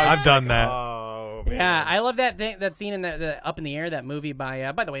 And I was I've done that. Oh, man. Yeah, I love that scene in the Up in the Air, that movie by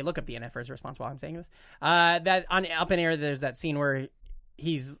the way, look up the NFR's response while I'm saying this. That on Up in the Air, there's that scene where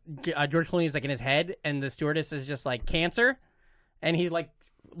he's George Clooney's like in his head, and the stewardess is just like cancer, and he like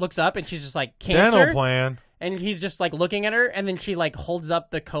looks up, and she's just like cancer. Dental plan. And he's just like looking at her, and then she like holds up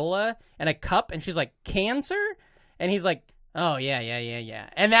the cola and a cup, and she's like, "Cancer?" And he's like, "Oh yeah."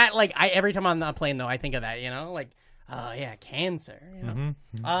 And that like every time I'm not playing though, I think of that, you know, like, oh yeah, cancer. You know?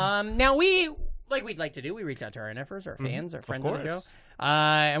 Mm-hmm. Now like we'd like to do, we reach out to our NFers, our fans, our friends of the show. course.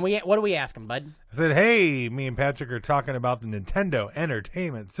 And what do we ask them, bud? I said, hey, me and Patrick are talking about the Nintendo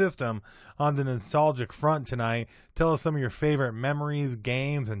Entertainment System on the nostalgic front tonight. Tell us some of your favorite memories,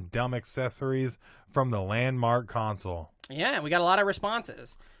 games, and dumb accessories from the landmark console. Yeah, we got a lot of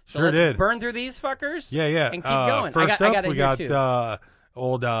responses. So Sure let's did. burn through these fuckers. Yeah. And keep going. First I got up, we it here, got too.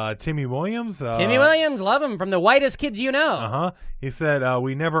 old Timmy Williams. Timmy Williams, love him, from the whitest kids you know. Uh-huh. He said,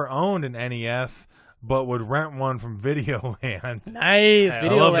 we never owned an NES, but would rent one from Videoland. Nice. I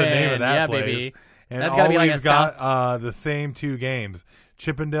Video love the Land. name of that yeah, place. baby. And That's gotta be always like a got the same two games.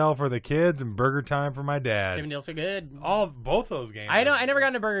 Chippendale for the kids and Burger Time for my dad. Chippendale's so good. Both those games. I know. I never got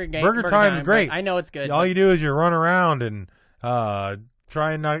into Burger Game. Burger Time's Time, great. but I know it's good. All you do is you run around and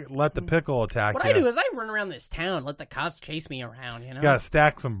try and not let the pickle attack What you. I do is I run around this town, let the cops chase me around. You know. You gotta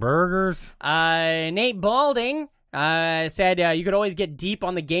stack some burgers. Nate Balding said you could always get deep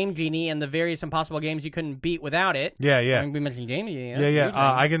on the Game Genie and the various impossible games you couldn't beat without it. Yeah. I mean, we mentioned Game Genie. Yeah.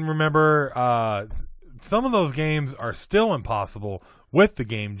 I can remember some of those games are still impossible with the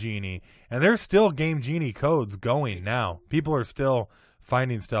Game Genie, and there's still Game Genie codes going now. People are still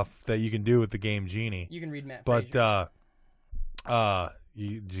finding stuff that you can do with the Game Genie. You can read Matt. But Frazier.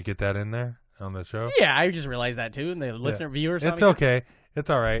 did you get that in there on the show? Yeah, I just realized that too, and the listener viewers. It's okay. It's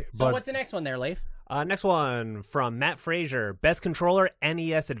all right. So but what's the next one there, Leif? Next one from Matt Frazier. Best controller,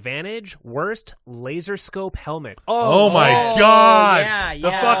 NES Advantage. Worst, laser scope helmet. oh my Oh, God! yeah, the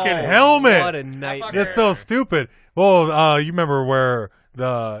yeah. fucking helmet. What a nightmare. It's so stupid. Well, you remember where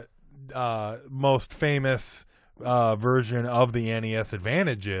the most famous version of the NES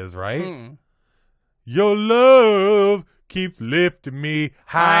Advantage is, right? Hmm. Your love keeps lifting me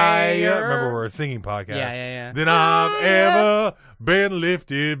higher. Higher. Remember, we're a singing podcast. Yeah. Than I've ever been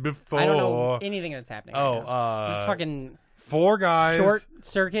lifted before. I don't know anything that's happening. Oh, right now. This fucking four guys short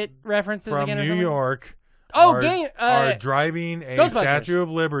circuit references from again or New something? York Oh, are driving a Ghostbusters. Statue of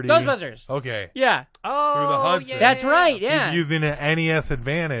Liberty. Ghostbusters. Okay. Yeah, Oh, Through the Hudson. that's right. Yeah. He's using an NES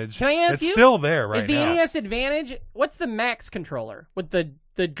Advantage. Can I ask it's you? still there right Is the now. NES Advantage? What's the Max controller with the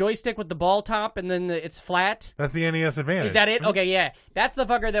joystick with the ball top and then it's flat? That's the NES Advantage. Is that it? Okay, yeah. That's the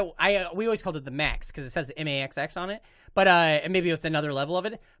fucker that we always called it the Max because it says MAXX on it. But and maybe it's another level of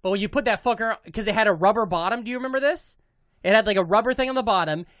it. But when you put that fucker, because it had a rubber bottom. Do you remember this? It had like a rubber thing on the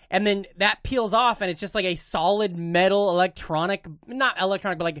bottom, and then that peels off, and it's just like a solid metal not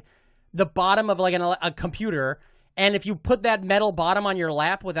electronic, but like the bottom of like a computer. And if you put that metal bottom on your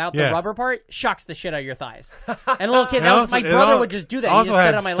lap without the Yeah. rubber part, shocks the shit out of your thighs. And a little kid, It also- my it brother al- would just do that. It He also just sit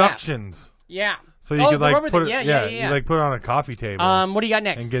had on my lap. suctions. Yeah. So you Oh, could the like rubber put thing. it, Yeah. you like put it on a coffee table What do you got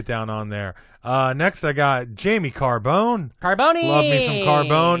next? and get down on there. Next I got Jamie Carbone. Carboni. Love me some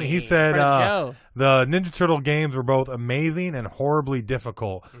Carbone. He said Friend of the show. the Ninja Turtle games were both amazing and horribly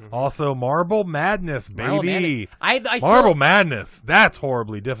difficult. Also, Marble Madness, Marble baby. Madness. I Marble still, Madness. That's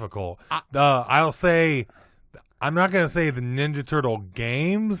horribly difficult. I'll say, I'm not going to say the Ninja Turtle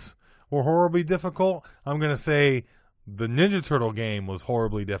games were horribly difficult. I'm going to say the Ninja Turtle game was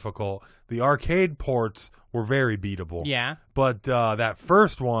horribly difficult. The arcade ports were very beatable. Yeah. But that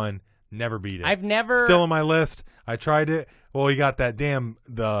first one, never beat it. I've never. Still on my list. I tried it. Well, you got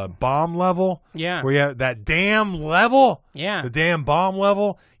the bomb level. Yeah. Where you have that damn level. Yeah. The damn bomb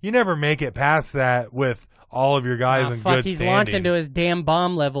level. You never make it past that with all of your guys in fuck, good he's standing. launched into his damn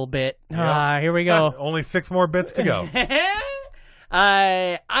bomb level bit. Here we go. Only 6 more bits to go.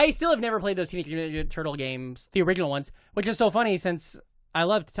 I still have never played those Teenage Mutant Ninja Turtle games, the original ones, which is so funny since I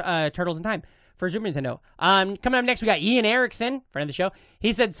loved Turtles in Time for Super Nintendo. Coming up next, we got Ian Erickson, friend of the show.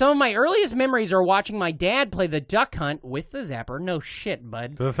 He said, some of my earliest memories are watching my dad play the Duck Hunt with the Zapper. No shit,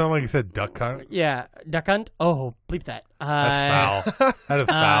 bud. Does it sound like you said duck hunt? Yeah, Duck Hunt. Oh, bleep that. That's foul. That is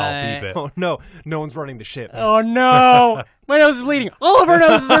foul. Beep it. Oh, no. No one's running the ship. Oh, no. My nose is bleeding. All of our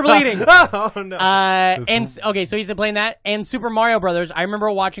noses are bleeding. Oh, no. Okay, so he's been playing that and Super Mario Brothers. I remember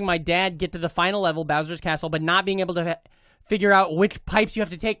watching my dad get to the final level, Bowser's Castle, but not being able to figure out which pipes you have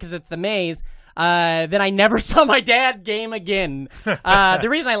to take because it's the maze. Then I never saw my dad game again. The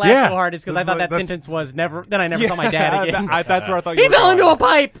reason I laughed so hard is because I thought that sentence was never. Then I never saw my dad again. That's where I thought you He were fell going. into a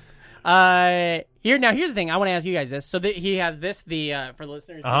pipe. Here's the thing. I want to ask you guys this. So he has this. For the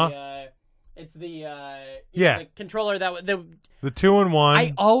listeners, it's the controller that The 2-in-1.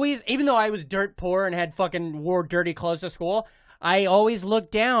 I always, even though I was dirt poor and had fucking wore dirty clothes to school, I always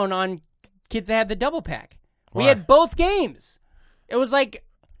looked down on kids that had the double pack. We Why? had both games. It was like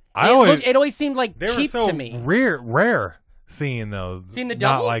it always seemed like they were cheap so to me. rare seeing those. Seeing the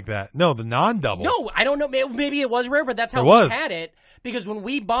Not double? like that. No, the non-double. No, I don't know. Maybe it was rare, but that's how It we was. had it. Because when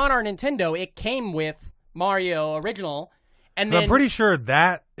we bought our Nintendo, it came with Mario Original, and 'Cause then I'm pretty sure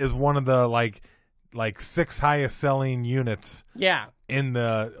that is one of the like 6 highest selling units Yeah. in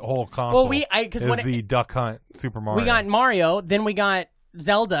the whole console. Well, because is the Duck Hunt Super Mario. we got Mario, then we got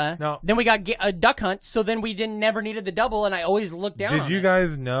Zelda, No. then we got Duck Hunt. So then we never needed the double, and I always looked down. Did on you it.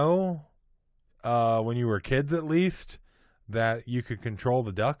 guys know, when you were kids at least, that you could control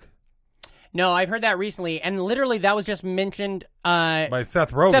the duck? No, I've heard that recently, and literally that was just mentioned By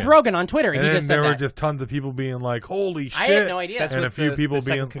Seth Rogen. Seth Rogen on Twitter. And He then just said there were that. just tons of people being like, "Holy shit!" I had no idea. That's and a with few the people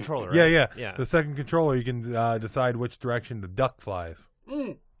second being controller, right? Yeah. The second controller, you can decide which direction the duck flies,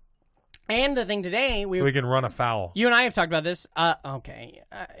 And the thing today, so we can run afoul. you and I have talked about this. Okay,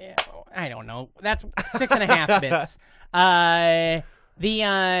 I don't know. That's 6.5 bits.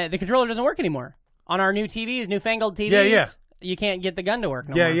 The controller doesn't work anymore on our new TVs, newfangled TVs. Yeah. You can't get the gun to work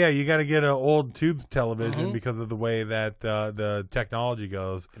no Yeah, more. yeah, you got to get an old tube television Mm-hmm. because of the way that the technology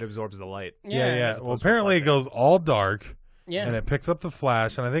goes. It absorbs the light. Yeah. opposed Well, to apparently it reflecting. goes all dark, Yeah. and it picks up the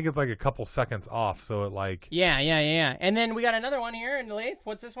flash, and I think it's like a couple seconds off, so it like. Yeah. And then we got another one here in the lathe.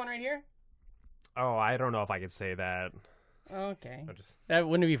 What's this one right here? Oh, I don't know if I could say that. Okay. I just... That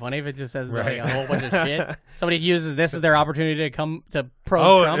wouldn't it be funny if it just says Right. like a whole bunch of shit? Somebody uses this as their opportunity to come to probe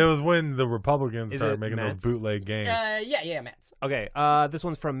Oh, Trump. it was when the Republicans Is started it making Matt's? those bootleg games. yeah, Matt's. Okay, this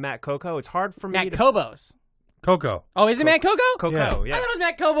one's from Matt Coco. It's hard for me Matt to... Kobos. Coco. Oh, is it Matt Coco? Coco, Yeah. I thought yeah. it was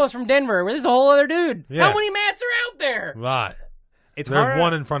Matt Kobos from Denver. Where this is a whole other dude. Yeah. How many Matts are out there? Lot. It's There's hard...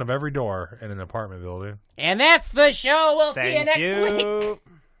 one in front of every door in an apartment building. And that's the show. We'll see you Thank next you. week.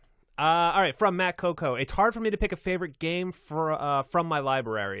 All right, from Matt Coco. It's hard for me to pick a favorite game from my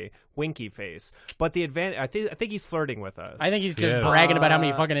library, Winky Face. But the advantage, I think he's flirting with us. I think he's just Yes. bragging about how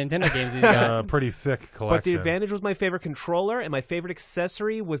many fucking Nintendo games he's got. Pretty sick But the collection. advantage was my favorite controller, and my favorite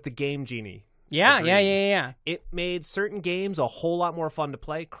accessory was the Game Genie. Yeah. It made certain games a whole lot more fun to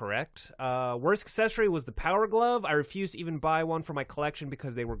play, correct? Worst accessory was the Power Glove. I refused to even buy one for my collection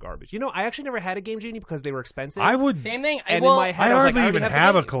because they were garbage. You know, I actually never had a Game Genie because they were expensive. I would. Same thing. And well, in my head, I was like, hardly I already even the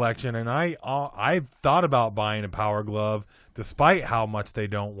have a game. collection, and I've thought about buying a Power Glove, despite how much they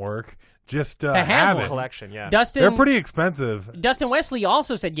don't work, just to have have one. it. collection, yeah. Dustin, They're pretty expensive. Dustin Wesley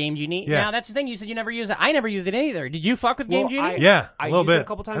also said Game Genie. Yeah. Now, that's the thing. You said you never used it. I never used it either. Did you fuck with Game Genie? Yeah, a I little used it bit. a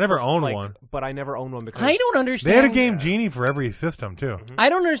couple times. I never for, owned like, one. but I never owned one because I don't understand. They had a Game Genie for every system too. I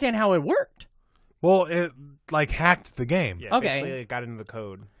don't understand how it worked. Well, it like hacked the game. Yeah, Okay. basically it got into the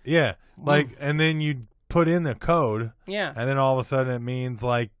code. Yeah, like, and then you put in the code, Yeah. and then all of a sudden it means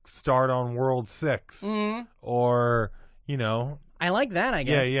like start on World 6 Mhm. or I like that, I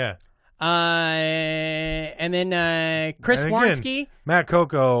guess. yeah. And then Chris And again, Warnski. Matt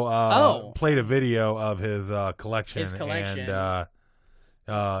Coco Oh. played a video of his collection, His collection. and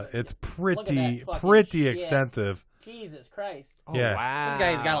it's Look at that fucking pretty shit. extensive. Jesus Christ. Oh, Yeah. wow. This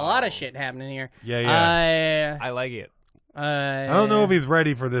guy's got a lot of shit happening here. Yeah. I like it. I don't know if he's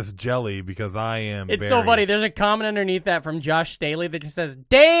ready for this jelly because I am. It's very... so funny. There's a comment underneath that from Josh Staley that just says,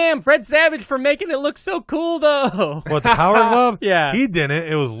 "Damn, Fred Savage for making it look so cool, though." What, the Power Glove? Yeah. He didn't.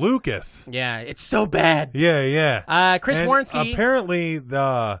 It was Lucas. Yeah, it's so bad. Yeah. Chris And Warnski. apparently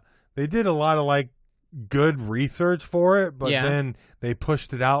they did a lot of like good research for it, but Yeah. then they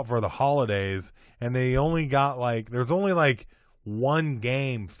pushed it out for the holidays, and they only got there's only like one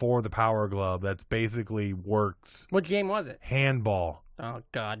game for the Power Glove that's basically works What game was it? handball. Oh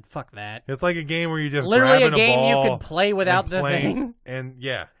God, fuck that. It's like a game where you just Literally a grabbing game ball you could play without and the playing- thing. And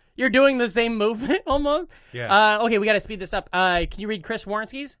yeah. You're doing the same movement almost. Yeah. Okay, we got to speed this up. Can you read Chris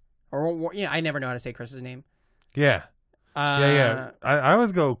Warnski's? Or I never know how to say Chris's name. Yeah. Yeah. I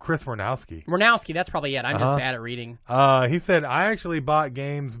always go Chris Warnowski. Ronowski, that's probably it. I'm Uh-huh. just bad at reading. He said, I actually bought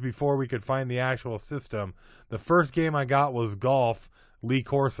games before we could find the actual system. The first game I got was golf. Lee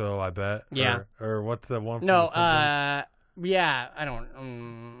Corso, I bet. Yeah. Or what's the one from No, The Simpsons? yeah, I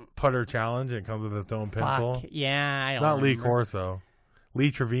don't. Putter Challenge. It comes with its own pencil. Fuck. Yeah, I don't Not Lee remember. Corso.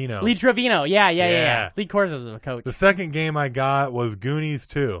 Lee Trevino. Lee Trevino. Yeah. Yeah. Lee Corso's a coach. The second game I got was Goonies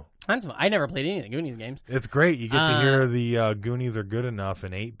 2. I never played any of the Goonies games. It's great. You get to hear the Goonies are good enough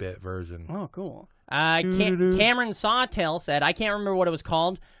in 8-bit version. Oh, cool. Doo-doo-doo. Cameron Sawtell said, I can't remember what it was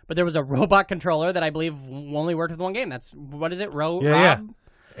called, but there was a robot controller that I believe only worked with one game. What is it? Rob?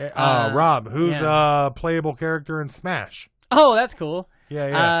 Rob, who's yeah. a playable character in Smash. Oh, that's cool.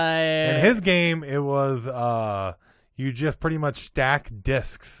 Yeah. In his game, it was you just pretty much stack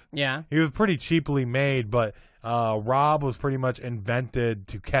discs. Yeah. He was pretty cheaply made, but Rob was pretty much invented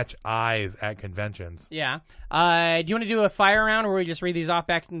to catch eyes at conventions. Yeah. Do you want to do a fire round where we just read these off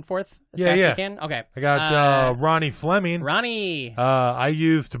back and forth as Yeah, fast yeah. as we can? Okay. I got Ronnie Fleming. Ronnie. I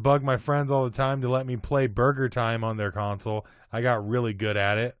used to bug my friends all the time to let me play Burger Time on their console. I got really good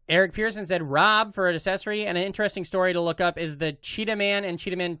at it. Eric Pearson said Rob for an accessory, and an interesting story to look up is the Cheetah Man and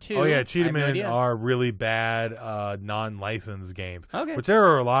Cheetah Man 2. Oh, yeah, I Cheetah have no Man idea. are really bad non-licensed games. Okay. Which there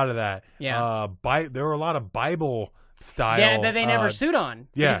are a lot of that. Yeah. There were a lot of Bible style. Yeah, that they never sued on.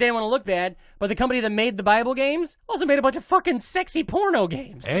 yeah. Because they didn't want to look bad. But the company that made the Bible games also made a bunch of fucking sexy porno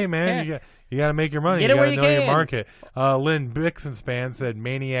games. Hey, man, Yeah. you got to make your money. Get You it got where to you know your can. market. Lynn Bixenspan said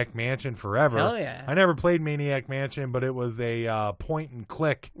Maniac Mansion forever. Hell yeah. I never played Maniac Mansion, but it was a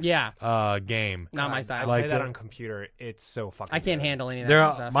point-and-click Yeah. game. Not my I style. Like play that it. on computer. It's so fucking I can't good. handle any of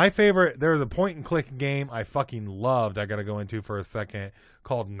that stuff. My favorite, there was a point-and-click game I fucking loved, I got to go into for a second,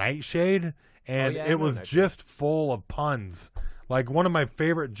 called Nightshade, and yeah, I it know was Nightshade. just full of puns. Like, one of my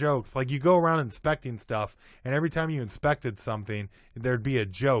favorite jokes, like, you go around inspecting stuff, and every time you inspected something, there'd be a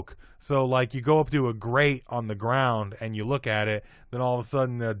joke. So, like, you go up to a grate on the ground, and you look at it, then all of a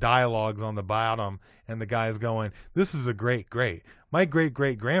sudden the dialogue's on the bottom, and the guy's going, this is a great grate. My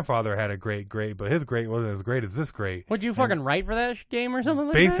great-great-grandfather had a great grate, but his grate wasn't as great as this grate. Would you fucking write for that game or something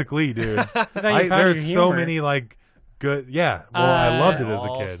like Basically, dude. that? That's how you found There's your so humor. many, like, good, yeah. Well, I loved it as a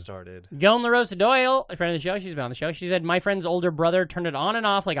All kid. started. Joan LaRosa Doyle, a friend of the show, she's been on the show. She said, my friend's older brother turned it on and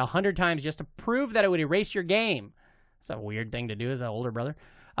off like 100 times just to prove that it would erase your game. It's a weird thing to do as an older brother.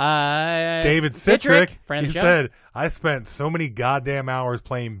 David Citrick, friend he of the show. said, I spent so many goddamn hours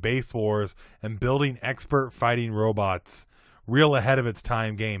playing Base Wars and building expert fighting robots. Real ahead of its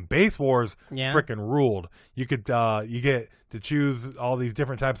time game. Base Wars Yeah. frickin' ruled. You could you get to choose all these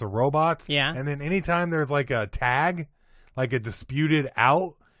different types of robots. Yeah. And then anytime there's like a tag, like a disputed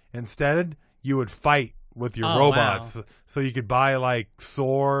out, instead you would fight with your Oh, robots. wow. So you could buy like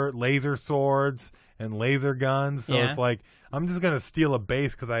laser swords and laser guns. So Yeah. it's like, I'm just going to steal a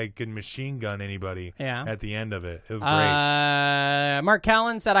base because I can machine gun anybody Yeah. at the end of it. It was great. Mark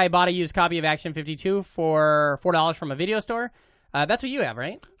Callan said, I bought a used copy of Action 52 for $4 from a video store. That's what you have,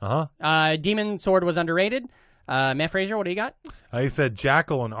 right? Uh-huh. Demon Sword was underrated. Matt Fraser, what do you got? He said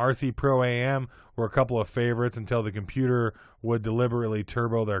Jackal and RC Pro AM were a couple of favorites until the computer would deliberately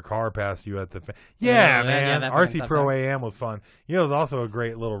turbo their car past you at the... Yeah, man. that fucking RC stuff Pro sucks. AM was fun. You know, it was also a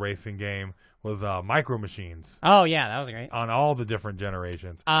great little racing game was Micro Machines Oh, yeah, that was great. on all the different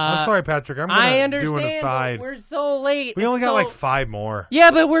generations. I'm sorry, Patrick. I'm I going to understand, do an but aside. we're so late. We only It's got so- like 5 more.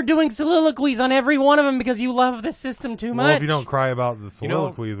 Yeah, but we're doing soliloquies on every one of them because you love the system too much. Well, if you don't cry about the You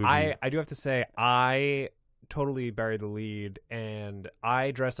know, soliloquies, would I do have to say, I totally buried the lead, and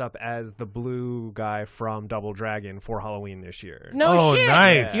I dress up as the blue guy from Double Dragon for Halloween this year. No Oh, shit.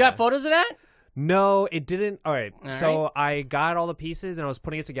 nice. You got photos of that? No, it didn't. All right. All So I got all the pieces and I was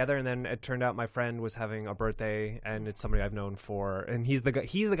putting it together, and then it turned out my friend was having a birthday, and it's somebody I've known for, and he's the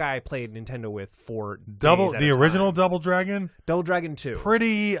guy I played Nintendo with for days at the a original time. Double Dragon? Double Dragon 2.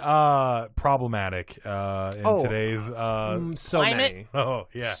 Pretty problematic in today's So Climate? many. oh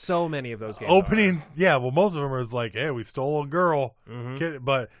yeah So many of those games. opening. Yeah, well, most of them are like, hey, we stole a girl, Mm-hmm. Kid,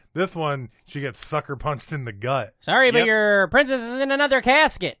 but this one she gets sucker punched in the gut. Sorry, but Yep. your princess is in another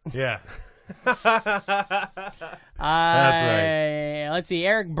casket. Yeah. right. Let's see.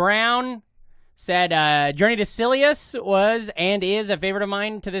 Eric Brown said Journey to Silius was and is a favorite of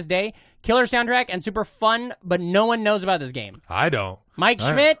mine to this day. Killer soundtrack and super fun, but no one knows about this game. I don't. Mike All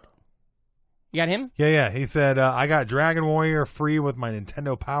right. Schmidt. You got him? Yeah. He said, I got Dragon Warrior free with my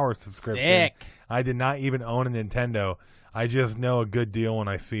Nintendo Power subscription. Sick. I did not even own a Nintendo. I just know a good deal when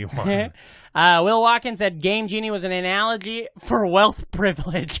I see one. Will Watkins said Game Genie was an analogy for wealth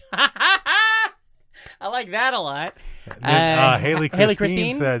privilege. I like that a lot. Haley Christine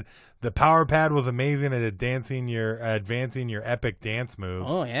Christine? said the Power Pad was amazing at advancing your epic dance moves.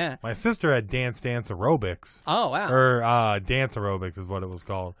 Oh, yeah. My sister had Dance Aerobics. Oh, wow. Or Dance Aerobics is what it was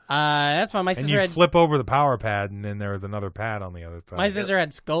called. That's fine. My And sister you had flip over the power pad, and then there was another pad on the other side. my sister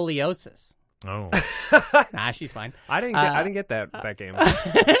had scoliosis. Oh. Nah, she's fine. I didn't get that game.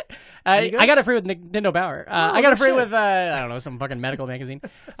 I got it free with Nintendo Power. I got it free with, I don't know, some fucking medical magazine.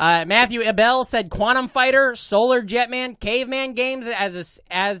 Matthew Abel said Quantum Fighter, Solar Jetman, Caveman games as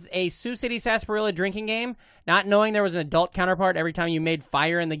a Sioux City Sarsaparilla drinking game, not knowing there was an adult counterpart every time you made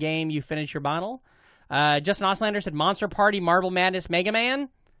fire in the game, you finish your bottle. Justin Oslander said Monster Party, Marble Madness, Mega Man.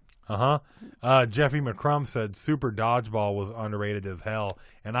 Jeffy McCrum said Super Dodgeball was underrated as hell,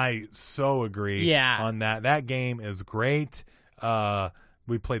 and I so agree Yeah. on that. That game is great.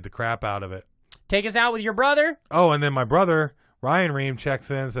 We played the crap out of it. Take us out with your brother. Oh, and then my brother Ryan Ream checks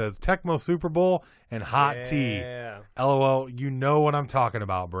in and says Tecmo Super Bowl and hot tea. Yeah. LOL, you know what I'm talking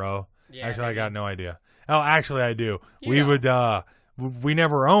about, bro. Yeah, actually, I baby. got no idea. Oh, actually, I do. You know. We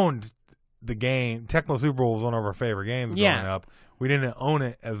never owned the game. Tecmo Super Bowl was one of our favorite games growing up. We didn't own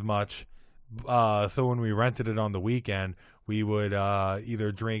it as much. So when we rented it on the weekend, we would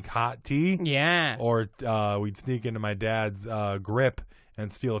either drink hot tea Yeah. or we'd sneak into my dad's grip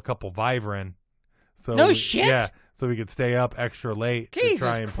and steal a couple Vivarin. So No shit? Yeah, so we could stay up extra late to Jesus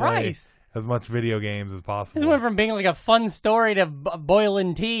try and Christ. play as much video games as possible. This went from being like a fun story to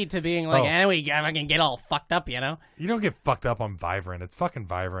boiling tea to being like, Oh. we can get all fucked up, you know? You don't get fucked up on Vivarin. It's fucking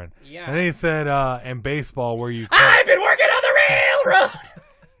Vivarin. Yeah. And then he said, and baseball where you... I've been working on the railroad!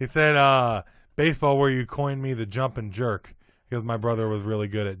 He said, baseball where you coined me the jump and jerk because my brother was really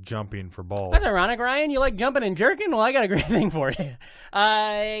good at jumping for balls. That's ironic, Ryan. You like jumping and jerking? Well, I got a great thing for you.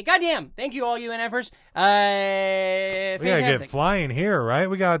 Goddamn. Thank you, all you NFers. We gotta get flying here, right?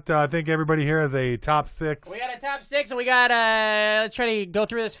 We got, I think everybody here has a top 6. We got a top 6, and we got, let's try to go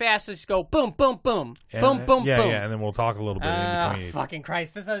through this fast. Let's go boom, boom, boom. And- Boom, boom, yeah, boom. Yeah, and then we'll talk a little bit in between each. Fucking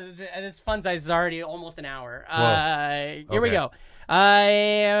Christ. This fun size is already almost an hour. Here we Okay. go.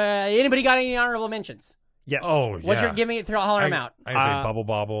 Anybody got any honorable mentions? Yes. Oh, yeah. What you're giving it through? Holler them out. I say Bubble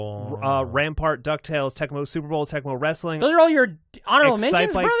Bobble. Rampart, DuckTales, Tecmo Super Bowl, Tecmo Wrestling, Those are all your honorable mentions,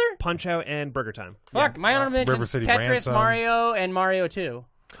 Excite-Bike, brother? Punch Out, and Burger Time. Fuck, my honorable River mentions: City Tetris, Ransom. Mario, and Mario 2.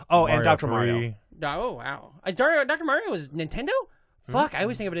 Oh, and Dr. Mario. 3, Oh, wow. Dr. Mario was Nintendo? Fuck, I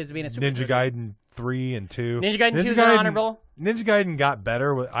always think of it as being a Super Ninja Gaiden 3 and 2. Ninja Gaiden 2 is honorable. Ninja Gaiden got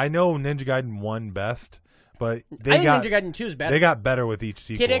better. I know Ninja Gaiden 1 best, but I think Ninja Gaiden 2 is better. they got better with each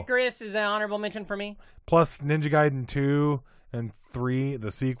sequel. Kid Icarus is an honorable mention for me. Plus Ninja Gaiden 2 and 3,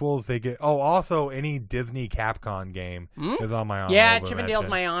 the sequels, they get... Oh, also any Disney Capcom game is on my honorable Yeah, mention. Chippendale's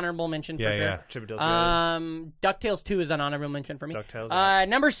my honorable mention for Yeah, sure. yeah. Chippendale's DuckTales 2 is an honorable mention for me. DuckTales,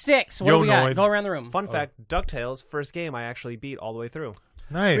 Number 6. What do we got? Yonoid. Go around the room. Fun fact, DuckTales, first game I actually beat all the way through.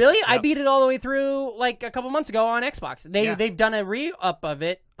 Nice. Really? I Yep. beat it all the way through like a couple months ago on Xbox. Yeah. They've done a re-up of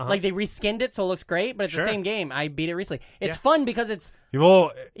it. Like they reskinned it so it looks great, but it's Sure. the same game. I beat it recently. It's Yeah. fun because it's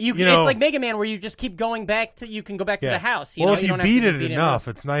Well, you know, it's like Mega Man where you just keep going back to you can go back to yeah. the house. Well, know? if you don't have beat to it beat enough,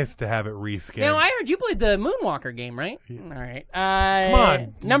 it's nice to have it reskinned. Now I heard you played the Moonwalker game, right? All right. Come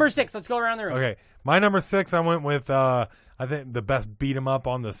on. Number 6. Let's go around the room. Okay, my number 6, I went with I think the best beat 'em up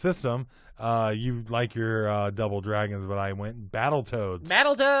on the system. You like your Double Dragons, but I went Battletoads.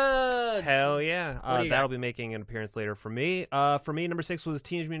 Battletoads. Hell yeah. What do you That'll got? be making an appearance later for me. For me, number 6 was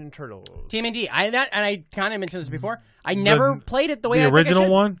Teenage Mutant Turtles. TMNT. I kind of mentioned this before. I never played it the way the I think I original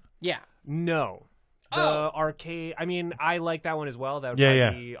should. one. Yeah. No. The Oh. arcade. I mean, I like that one as well. That would Yeah,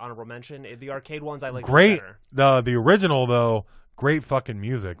 probably be honorable mention. The arcade ones I like Great. better. The original though, great fucking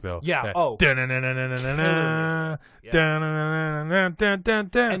music though. Yeah, That oh. dun-dun-dun-dun-dun-dun-dun, Yeah.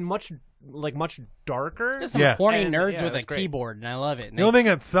 dun-dun-dun-dun-dun-dun-dun. And much darker. Just some Yeah. horny And- nerds yeah, with a that's great. keyboard, and I love it. And The only thing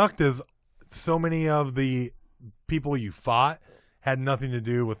that sucked is so many of the people you fought had nothing to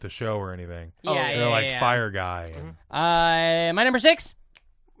do with the show or anything. yeah, They're like yeah. Fire Guy. And, My number 6.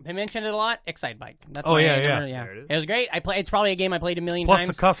 I mentioned it a lot. Excite-Bike. That's Oh, my yeah, number- yeah. There it is. It was great. It's probably a game I played a million plus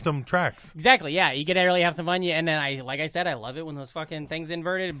times. the custom tracks. Exactly. Yeah, you get to really have some fun. And then like I said, I love it when those fucking things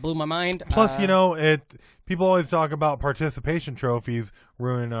inverted. It blew my mind. Plus, people always talk about participation trophies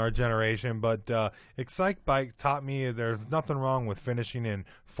ruin our generation, but Excite Bike taught me there's nothing wrong with finishing in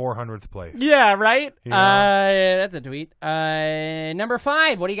 400th place. Yeah, right. You know? That's a tweet. Number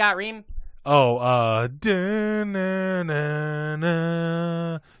 5. What do you got, Reem? Oh, da-na-na-na,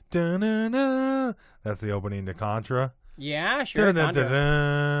 da-na-na. That's the opening to Contra. Yeah, sure. Contra.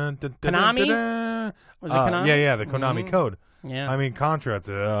 Konami? Was it Konami? Yeah, the Konami code. Yeah. I mean, Contra, it's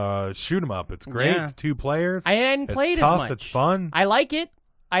a shoot 'em up. It's great. Yeah. It's 2 players. I hadn't It's played tough. as much. It's fun. I like it.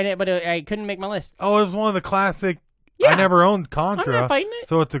 But I couldn't make my list. Oh, it was one of the classic. Yeah. I never owned I'm Contra, not fighting it.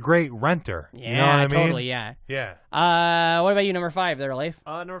 so it's a great renter. Yeah, you know what I mean? totally. Yeah. Yeah. What about you? Number 5 there, Leif.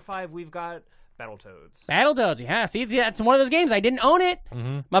 Number 5, we've got Battletoads. Battletoads. Yeah. See, that's one of those games I didn't own it.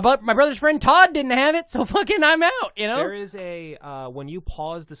 Mm-hmm. My brother's friend Todd didn't have it, so fucking I'm out. You know. There is a when you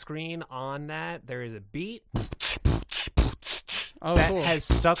pause the screen on that, there is a beat Oh, that cool. has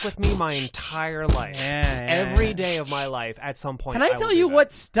stuck with me my entire life. Yeah, Every day of my life, at some point. Can I will tell do you that.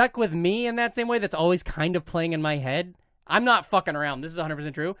 what stuck with me in that same way that's always kind of playing in my head? I'm not fucking around. This is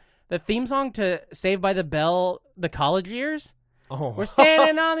 100% true. The theme song to Saved by the Bell, The College Years. Oh. We're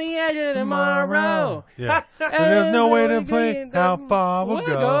standing on the edge of tomorrow. Yeah. And there's no way to play how far we'll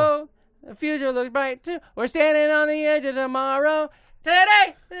go. The future looks bright too. We're standing on the edge of tomorrow.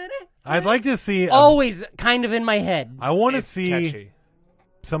 Today. I'd like to see. Always kind of in my head. I want to It's see catchy.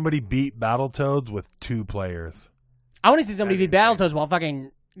 somebody beat Battletoads with 2 players. I want to see somebody beat Battletoads while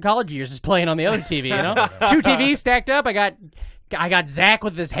fucking College Years is playing on the other TV. You know, 2 TVs stacked up. I got Zach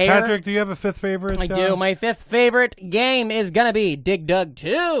with his hair. Patrick, do you have a fifth favorite? I do. My fifth favorite game is gonna be Dig Dug 2.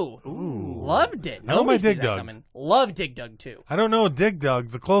 Ooh, loved it. I know my Nobody sees Dig that Dugs. coming. Love Dig Dug 2. I don't know Dig Dug.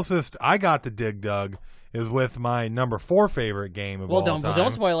 The closest I got to Dig Dug is with my number 4 favorite game of all time.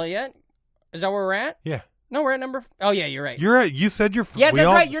 Don't spoil it yet. Is that where we're at? Yeah. No, we're at number. Oh yeah, you're right. You said you're. Yeah, that's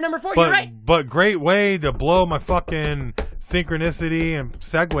right. You're number 4. But, You're right. But great way to blow my fucking synchronicity and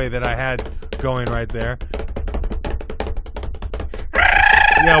segue that I had going right there.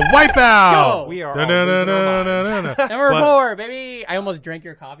 Yeah, Wipeout. Go. We are No, all no, no, losing our no, no, minds. no, no. Number But 4, baby. I almost drank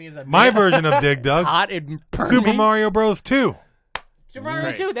your coffee as a my version of Dig Dug, hot and burned Super me. Mario Bros. 2. Super Mario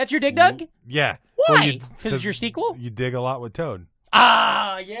Right. 2. That's your Dig Dug? Yeah. Why? Well, 'Cause it's your sequel? You dig a lot with Toad.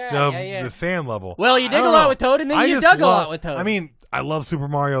 Ah, yeah, The sand level. Well, you I dig a don't lot know. with Toad, and then I you just dug a love- lot with Toad. I mean, I love Super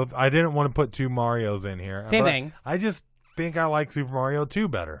Mario. I didn't want to put 2 Marios in here. Same but thing. I just think I like Super Mario 2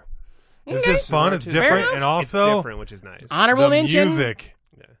 better. It's Okay. just fun. It's Super Mario 2 is different, fair and It's also different, which is nice. honorable the mention. music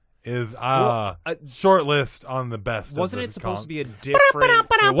is Well, short list on the best. Wasn't of it the supposed to con- be a different?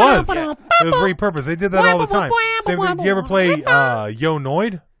 It was. It was repurposed. They did that all the time. Same thing. Do you ever play Yo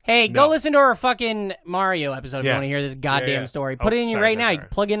Noid? Hey, go No. listen to our fucking Mario episode if you Yeah. want to hear this goddamn Yeah. story. Put Oh, it in sorry, right sorry, now. sorry.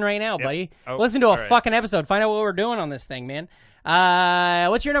 Plug in right now, buddy. Oh, Listen to a all right. fucking episode. Find out what we're doing on this thing, man.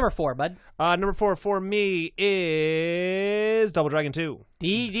 What's your number 4, bud? Number 4 for me is Double Dragon 2.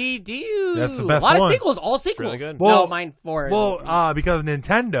 DDD. That's the best A lot one. of sequels. All sequels. really good. Well- no, mine 4. is- Well, because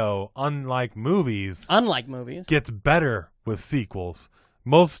Nintendo, unlike movies, unlike movies. gets better with sequels.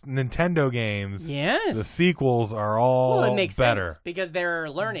 Most Nintendo games, Yes. the sequels are all Well, it makes better. sense because they're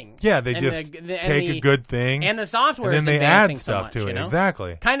learning. Yeah, they And just and take a good thing and the software and then is they add advancing so stuff much, to you it. know?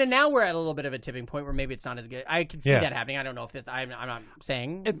 Exactly. Kind of now we're at a little bit of a tipping point where maybe it's not as good. I can see Yeah. that happening. I don't know if it's. I'm not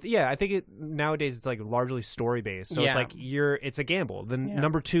saying. Yeah, I think nowadays it's like largely story based, so it's Yeah. like it's a gamble. Then Yeah.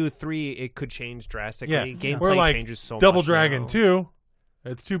 number 2, 3, it could change drastically. Yeah. Gameplay We're like changes so much. Double Dragon now. 2,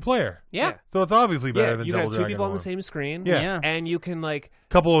 it's 2-player. yeah. So it's obviously better Yeah, than you Double got 2 Dragon people on 1. the same screen. Yeah. and you can like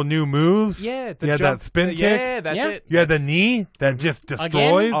Couple of new moves. yeah, the you had jump, that spin kick. Yeah, that's Yeah. it. You had the knee that just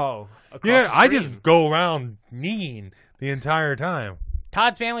destroys. Oh, across Yeah, the I screen. just go around kneeing the entire time.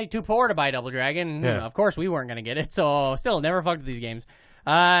 Todd's family too poor to buy Double Dragon. Yeah. Of course, we weren't going to get it, so still never fucked with these games.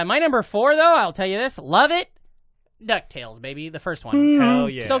 My number 4, though, I'll tell you this. Love it. DuckTales, baby. The first one. Hell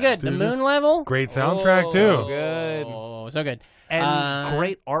yeah, So good. The Dude. moon level. Great soundtrack, Oh, too. So good. Oh, so good. And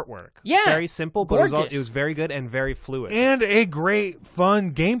great artwork. yeah, very simple, but gorgeous. it was very good and very fluid. And a great,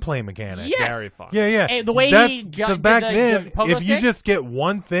 fun gameplay mechanic. Yes. Very fun. Yeah, yeah. Hey, the way That's- he 'cause did back the then, pogo if you stick? just get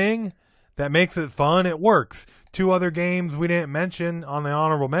one thing that makes it fun, it works. 2 other games we didn't mention on the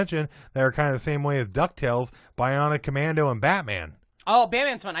honorable mention that are kind of the same way as DuckTales, Bionic Commando and Batman. Oh,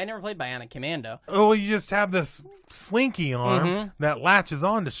 Batman's fun. I never played Bionic Commando. Oh, you just have this slinky arm Mm-hmm. that latches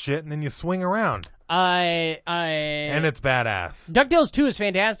onto shit and then you swing around. And it's badass. DuckTales 2 is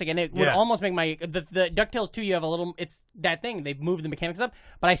fantastic, and it would Yeah. almost make the DuckTales 2. You have a little. It's that thing. They've moved the mechanics up,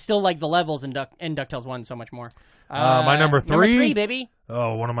 but I still like the levels in DuckTales 1 so much more. My number 3? Number 3, baby.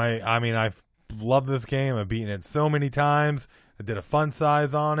 Oh, I've loved this game. I've beaten it so many times. I did a fun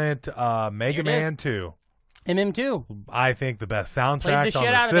size on it. Mega Here it Man 2. MM2. I think the best Played soundtrack the shit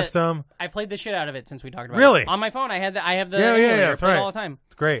on out the of system. it. I played the shit out of it since we talked about Really? it. On my phone, I have the Yeah, emulator. that's Play it right. all the time.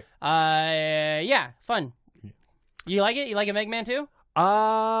 It's great. Yeah, fun. You like it? You like a Mega Man 2?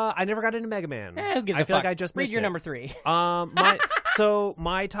 I never got into Mega Man. Who gives I a feel fuck? like I just Read missed your it. number 3.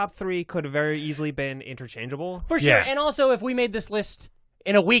 My top 3 could have very easily been interchangeable. For sure. Yeah. And also, if we made this list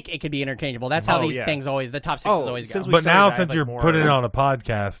in a week, it could be interchangeable. That's how Oh, these yeah. things always, the top 6 Oh, always go. since we But started, now, I had, since like, you're more- putting it on a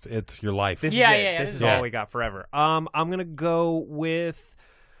podcast, it's your life. This Yeah, is it. yeah, This this is is all it. we got forever. I'm gonna go with.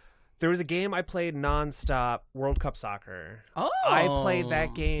 There was a game I played nonstop, World Cup Soccer. Oh. I played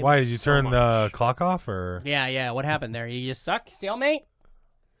that game. Why did you so turn much. the clock off? Or Yeah. What happened there? You just suck? Stalemate?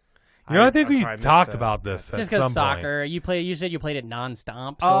 I think I'm we sorry, I missed talked that. about this at Just some because point. soccer, you said you played it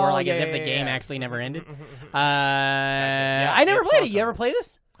nonstop, so Oh, we're like yeah, as if the yeah, game yeah. actually never ended. Yeah, I never it's played it. You awesome. ever play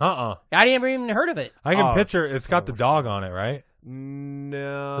this? I never even heard of it. can Oh, picture it's got the so dog on it, right?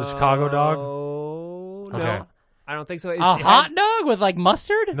 No. The Chicago dog? No. Okay. I don't think so. A hot dog with like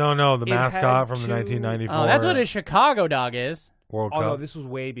mustard? No, the It mascot had from the two- 1994 Oh, that's what a Chicago dog is. World Oh Cup. no, this was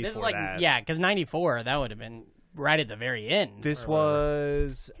way before This is like that. yeah, because '94 that would have been right at the very end. This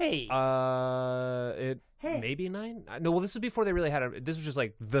was Hey. maybe 9. No, well, this was before they really had a. This was just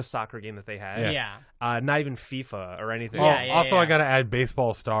like the soccer game that they had. Yeah. yeah. Not even FIFA or anything. Oh, Yeah, also, yeah. I got to add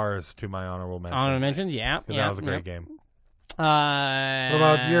Baseball Stars to my honorable mention. Honorable mentions, yeah. 'Cause yeah, that was a great yeah. game. What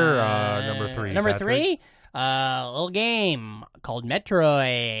about your, number 3, Number Patrick? 3, a little game called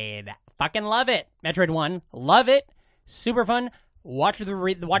Metroid. Fucking love it. Metroid 1, love it. super fun. Watch the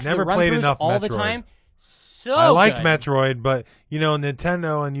Never played run-throughs enough all the Metroid. time. So I liked good. Metroid, but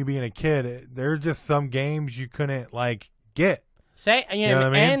Nintendo and you being a kid, there's just some games you couldn't get. Say, know what I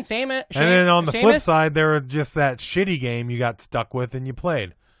mean? and Samus. And then on the flip Samus- side, there was just that shitty game you got stuck with and you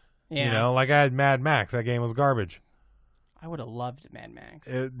played. yeah. Like I had Mad Max. That game was garbage. I would have loved Mad Max.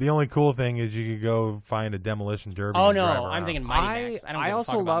 The only cool thing is you could go find a demolition derby. Oh and drive no, I'm around. thinking Mighty Max. I don't. give a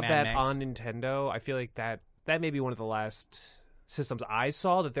also fuck about love Mad that Max. on Nintendo. I feel like that may be one of the last systems I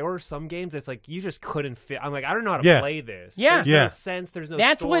saw that there were some games that's like you just couldn't fit. I'm like, I don't know how to Yeah. play this. Yeah. There's Yeah. no sense. There's no.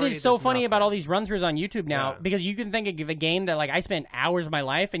 That's what story, is so there's funny about nothing. all these run-throughs on YouTube now, Yeah. because you can think of a game that like I spent hours of my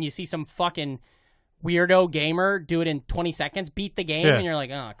life, and you see some fucking weirdo gamer do it in 20 seconds, beat the game, Yeah. and you're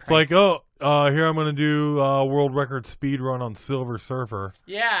like, oh, Christ. It's like, here I'm going to do world record speed run on Silver Surfer.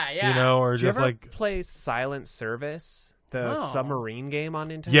 yeah, Or Did you just ever like, play Silent Service, the No. submarine game on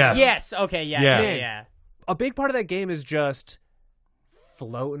Nintendo? Yes. Yes. Okay. Yeah. Yeah. Yeah. Yeah. A big part of that game is just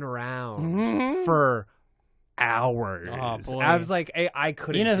floating around Mhm. for hours. Oh, boy. I was like, I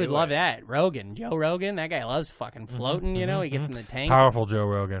couldn't. You know do who'd love it. that? Rogan, Joe Rogan. That guy loves fucking floating. You know, he gets in the tank. powerful Joe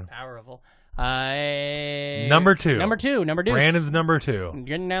Rogan. Powerful. Number two. Number two. Brandon's number 2.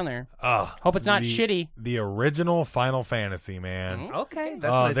 Getting down there. Ugh, Hope it's not the- shitty. The original Final Fantasy, man. Okay,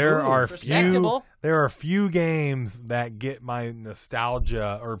 that's nice. There Ooh, are respectable. few games that get my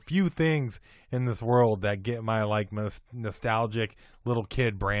nostalgia, or few things in this world that get my nostalgic little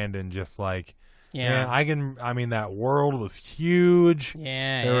kid Brandon just like. Yeah. Man, I mean, that world was huge.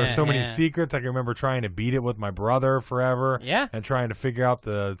 Yeah. There were yeah, so many yeah. secrets. I can remember trying to beat it with my brother forever. Yeah. And trying to figure out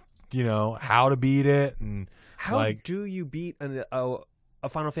how to beat it. And How do you beat a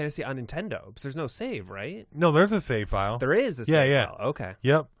Final Fantasy on Nintendo? Because there's no save, right? no, there's a save file. There is a Yeah, save yeah. file. Okay.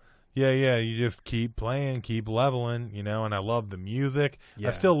 Yep. Yeah. You just keep playing, keep leveling, and I love the music. Yeah.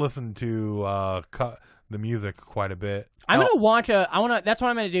 I still listen to the music quite a bit. I'm gonna watch that's what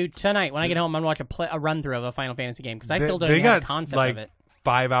I'm gonna do tonight when I get home. I'm gonna watch a run through of a Final Fantasy game because I still don't They even have got a concept like of it.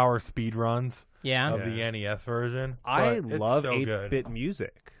 5-hour speed runs Yeah. of the NES version. I but it's love so good. 8-bit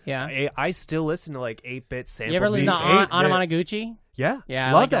music. Yeah. I still listen to like 8-bit sample You ever listen to music. Anamanaguchi? Yeah. Yeah,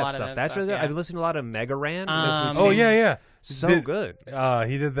 I Love like a that lot of stuff. that That's stuff, really good. yeah. I've listened to a lot of Mega Ran. Oh yeah. So good.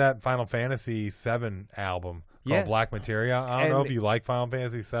 He did that Final Fantasy VII album called Yeah. Black Materia. I don't know And- if you like Final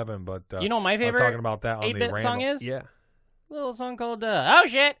Fantasy VII, but You know what my I was favorite talking about that on the 8-bit random. song is? Yeah. A little song called Oh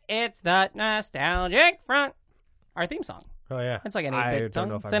Shit, It's the Nostalgic Front. Our theme song. Oh yeah. It's like an I 8-bit don't song.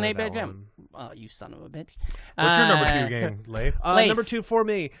 know if It's I've an heard 8-bit that gem. Oh, you son of a bitch. What's your number 2 game, Leif? Leif. Number 2 for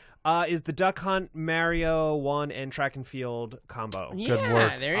me is the Duck Hunt Mario 1 and Track and Field combo. Yeah,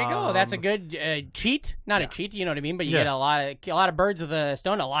 work. there you go. That's a good cheat. Not a cheat, you know what I mean? But you get a lot of birds with a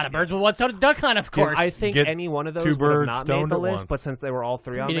stone, a lot of birds with one stone. Duck Hunt, of course. I think Get any one of those 2 would have birds not made stoned the at list, once. but since they were all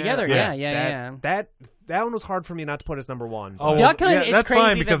 3 on Be there, together. Yeah. Yeah. that one was hard for me not to put as number 1. Oh, Duck well, Hunt, yeah, it's that's crazy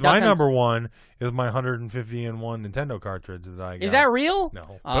fine that because Duck my Hunt's- number 1 is my 150-in-1 Nintendo cartridge that I got. Is that real?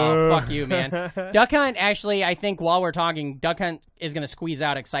 No. Oh, fuck you, man. Duck Hunt, actually, I think while we're talking, Duck Hunt is going to squeeze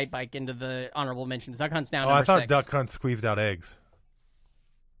out Excite Bike into the honorable mentions. Duck Hunt's now Oh, number I thought 6. Duck Hunt squeezed out eggs.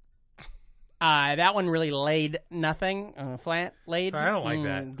 That one really laid nothing. Flat laid. Sorry, I don't like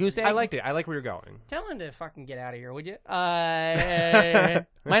that. Goose egg. I liked it. I like where you're going. Tell him to fucking get out of here, would you? My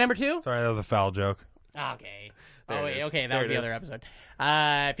number 2? Sorry, that was a foul joke. Okay. There Oh, it wait, is. okay, that There was it the is. other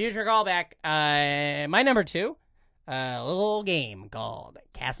episode. Future callback. My number 2, a little game called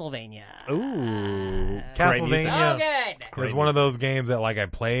Castlevania. Ooh. Castlevania. So good. It was one of those games that like I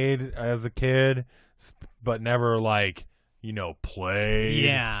played as a kid, but never played.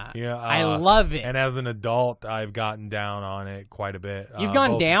 Yeah. Yeah. I love it. And as an adult, I've gotten down on it quite a bit. You've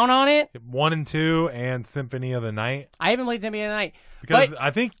gone both down on it? 1 and 2 and Symphony of the Night I haven't played Symphony of the Night. because but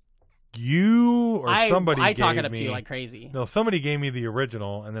I think you or somebody I gave talk it up me to you like crazy. no somebody gave me the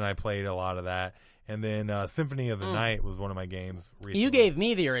original and then I played a lot of that. And then Symphony of the Night was one of my games recently. You gave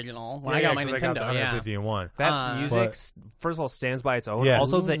me the original when I got my 'cause Nintendo. I got the 150-in-1. That music, But- first of all, stands by its own. Yeah.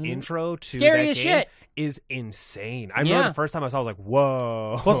 Also, the intro to Scary that as game shit. is insane. I remember Yeah. the first time I saw it, I was like,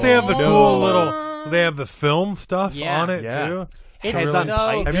 whoa. Plus, they have the Oh. cool little. They have the film stuff Yeah. on it Yeah. too. It's Hands really- on so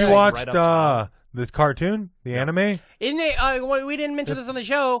pipes. Have good. you Right watched up top. the cartoon, the anime? Isn't it? We didn't mention this on the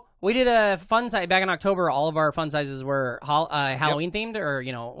show. We did a fun size back in October. All of our fun sizes were Halloween themed, or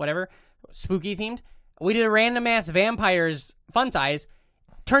whatever, spooky themed. We did a random ass vampires fun size.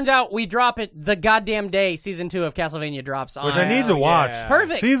 Turns out we drop it the goddamn day season 2 of Castlevania drops on. Which I need to watch. yeah.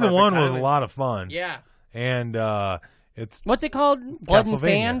 Perfect. Season Perfect 1 was a timing. lot of fun. Yeah. And it's What's it called? Blood and Castlevania.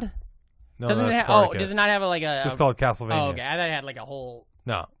 Sand. no, Doesn't it that's have? Oh, Spartacus. does it not have like a? Just called Castlevania. Oh, okay. I thought it had like a whole.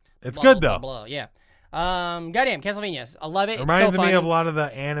 No, it's blah, good blah, though. blah, blah. Yeah. Goddamn, Castlevania. I love it. It It's reminds so me fun. of a lot of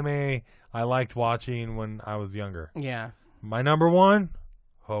the anime I liked watching when I was younger. Yeah. My number one?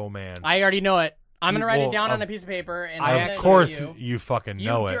 Oh, man. I already know it. I'm going to write it Well, down on of- a piece of paper. And I'll send it Of to course, you. you fucking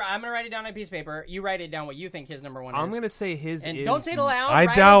know it. I'm going to write it down on a piece of paper. You write it down what you think his number one is. I'm gonna say his And is. don't say it aloud. I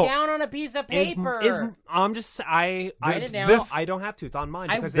write doubt- it down on a piece of paper. I'm just. I Write it down. This- I don't have to. It's on mine.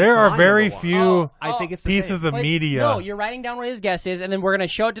 I- Because There it's are my very number one. few I think it's the pieces same. of But media. No, you're writing down what his guess is, and then we're going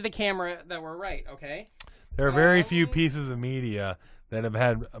to show it to the camera that we're right, okay? There are very few pieces of media that have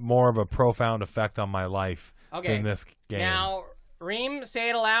had more of a profound effect on my life Okay. than this game. Now, Reem, say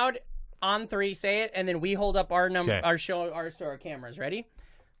it aloud. On 3, say it, and then we hold up our number, Okay. our cameras. Ready?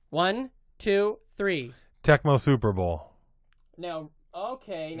 1, 2, 3. Tecmo Super Bowl. Now,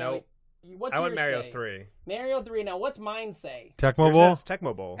 okay. Nope. Now, what's I went yours Mario say? 3. Mario 3. Now, what's mine say? Tecmo Yours Bowl? is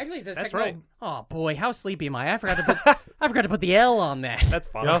Tecmo Bowl. Actually, it says That's Tecmo. right. Oh boy, how sleepy am I? I forgot to put the L on that. That's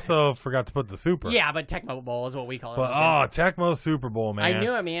fine. You also forgot to put the Super. Yeah, but Tecmo Bowl is what we call it. But Tecmo Super Bowl, man. I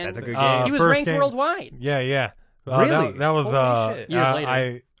knew it, man. That's a good Uh, game. He was first ranked game- worldwide. Yeah. Really? That was Holy shit. Years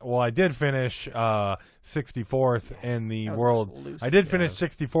later. I did finish 64th in the That was world. like loose. I did finish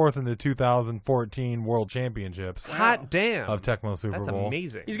 64th in the 2014 World Championships Hot damn. of Tecmo Super That's Bowl.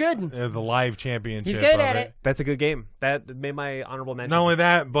 amazing. He's good. It was a live championship. He's good of at it. That's a good game. That made my honorable mention. Not only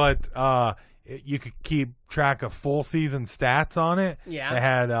that, but you could keep track of full season stats on it. Yeah. It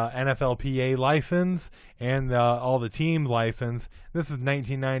had NFLPA license and all the team license. This is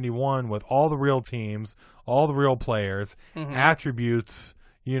 1991 with all the real teams, all the real players, attributes.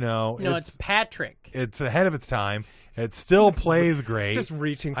 You know, No, it's Patrick. it's ahead of its time. It still plays great. Just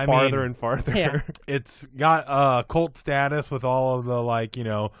reaching I farther mean, and farther. Yeah. It's got cult status with all of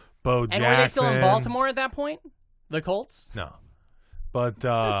the Bo And Jackson. were they still in Baltimore at that point? The Colts? No. But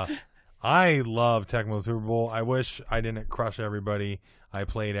I love Tecmo Super Bowl. I wish I didn't crush everybody I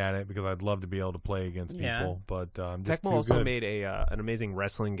played at it because I'd love to be able to play against Yeah. people. But I'm just Tecmo too also good. made an amazing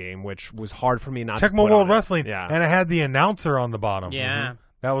wrestling game, which was hard for me not to Tecmo put World on it. Wrestling. Yeah. And it had the announcer on the bottom. Yeah.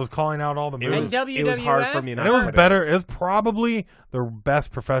 That was calling out all the It moves. was, it was hard for me not And it to was put better. It was probably the best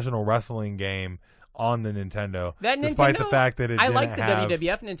professional wrestling game on the Nintendo. That despite Nintendo, the fact that it I didn't liked the have,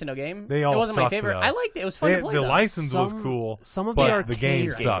 WWF Nintendo game. They all it wasn't my sucked, favorite. though. I liked it. It was fun to play. The though. license was cool. Some of but the the game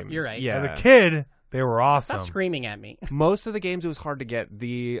arcade sucked. games. You're right. Yeah. As a kid, they were awesome. Stop screaming at me. Most of the games it was hard to get.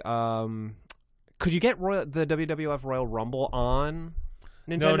 The could you get the WWF Royal Rumble on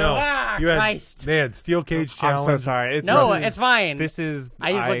Nintendo? No. Ah, You had, Christ. They had Steel Cage I'm Challenge. so sorry. No, this is- it's fine. This is.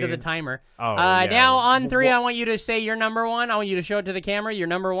 I just looked at the timer. Oh, yeah. Now on 3, I want you to say your number 1. I want you to show it to the camera. Your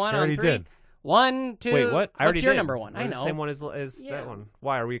number 1 I on already 3. did. 1, 2. Wait, what? I already What's your did. number 1? I It's know. the same one as Yeah. that one.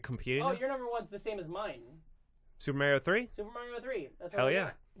 Why are we competing? Oh, now? your number 1's the same as mine. Super Mario 3? Super Mario 3. That's Hell what I yeah.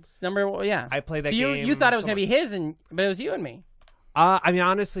 got. It's number, yeah. I played that so game. you thought it was so going to be his, but it was you and me. I mean,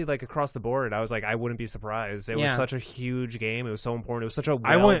 honestly, like across the board, I was like, I wouldn't be surprised. It was Yeah. such a huge game. It was so important. It was such a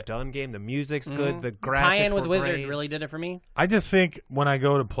I well went- done game. The music's good. The graphics Tie-in with were Wizard great. really did it for me. I just think when I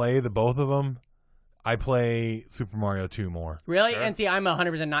go to play the both of them, I play Super Mario 2 more. Really? Sure. And see, I'm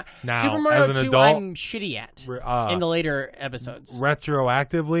 100% not. Now, Super Mario as an 2, adult, I'm shitty at Uh, in the later episodes.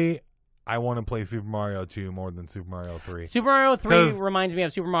 retroactively, I want to play Super Mario 2 more than Super Mario 3. Super Mario 3 'Cause- reminds me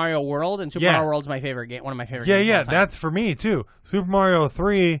of Super Mario World, and Super Yeah. Mario World's my favorite game. One of my favorite Yeah, games. of yeah, all time. that's for me too. Super Mario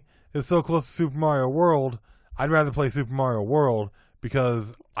 3 is so close to Super Mario World. I'd rather play Super Mario World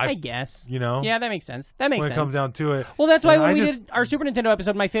because I guess. you know, Yeah, that makes sense. That makes when sense. it comes down to it. Well, that's why And when I we just- did our Super Nintendo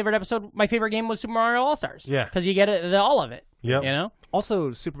episode, my favorite game was Super Mario All Stars. Yeah. because you get all of it. Yep. You know.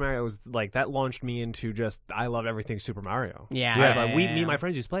 Also, Super Mario was like that launched me into just I love everything Super Mario. Yeah. Yeah. Like, me and my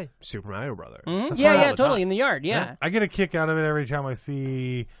friends used to play Super Mario Brothers. Mhm. That's Yeah, all yeah, the totally time. in the yard. Yeah. I get a kick out of it every time I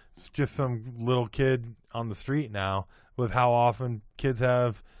see just some little kid on the street now with how often kids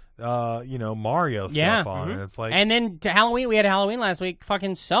have, Mario stuff Yeah. on it. It's like, And then to Halloween, we had Halloween last week.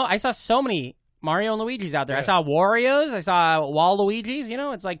 I saw so many Mario and Luigi's out there. I saw Wario's. I saw Waluigi's. You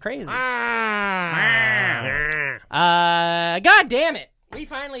know, it's like crazy. God damn it. We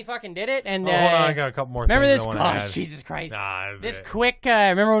finally fucking did it. And hold on, I got a couple more remember things this? I want to Oh, add. Jesus Christ. Nah, This it- quick,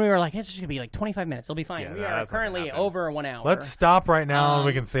 remember when we were like, it's just going to be like 25 minutes. It'll be fine. Yeah, we no, are that's not gonna currently happen. over 1 hour. Let's stop right now and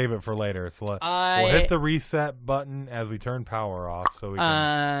we Um, can save it for later. So we'll hit the reset button as we turn power off so we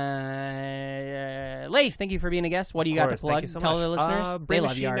can... Leif, thank you for being a guest. What do you got to Thank plug? you so Tell much. the listeners. They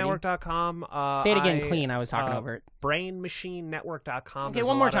love you already. BrainMachineNetwork.com. Say it again clean. I was talking over it. BrainMachineNetwork.com. Okay,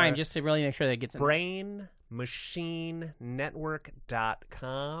 one more time just to really make sure that it gets in.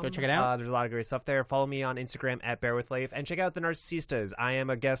 BrainMachineNetwork.com. Go check it out. There's a lot of great stuff there. Follow me on Instagram at BearWithLeif and check out the Narcissistas. I am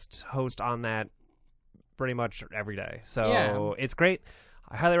a guest host on that pretty much every day. So Yeah. it's great.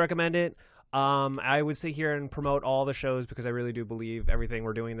 I highly recommend it. I would sit here and promote all the shows because I really do believe everything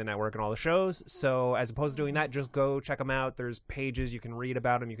we're doing in the network and all the shows. So as opposed to doing that, just go check them out. There's pages you can read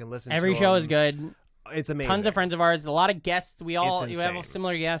about them. You can listen. Every to show them. is good. It's amazing. Tons of friends of ours. A lot of guests. We have insane.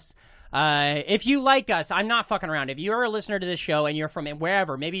 similar guests. If you like us, I'm not fucking around. If you're a listener to this show and you're from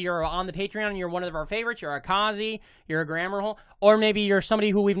wherever, maybe you're on the Patreon and you're one of our favorites, you're a Kazi, you're a Grammar Hole, or maybe you're somebody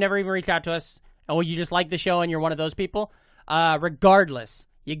who we've never even reached out to us, or you just like the show and you're one of those people, regardless,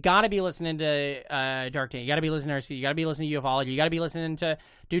 you got to be listening to Dark Team. You got to be listening to RC. You got to be listening to Ufology. You got to be listening to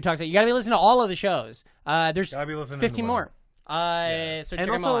Dude Talks. You got to be listening to all of the shows. There's Gotta be listening 15 to more. So and check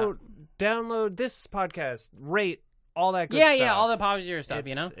them all also out. download this podcast, rate all that good stuff. Yeah, all the popular stuff,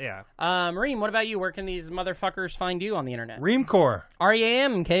 you know? Yeah. Reem, what about you? Where can these motherfuckers find you on the internet? Reamcore.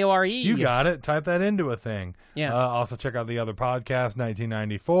 REAMKORE. You got it. Type that into a thing. Yeah. Also check out the other podcast,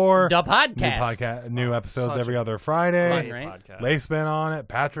 1994. The podcast. New episodes Such every a other Friday. Fun, right? Podcast. Leif's been on it.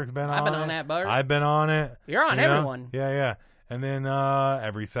 Patrick's been I've on been it. on that, Buzz. I've been on it. You're on You know? everyone. Yeah. And then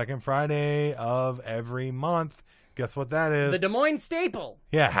every second Friday of every month, guess what that is? The Des Moines Staple.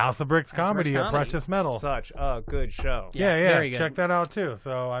 Yeah, House of Bricks Comedy at Comedy. Precious Metal. Such a good show. Yeah, Yeah, very good. check that out too.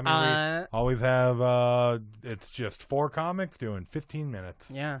 So I mean, we always have. It's just 4 comics doing 15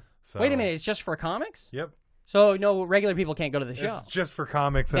 minutes. Yeah. So, Wait a minute, it's just for comics? Yep, So no regular people can't go to the show. it's just for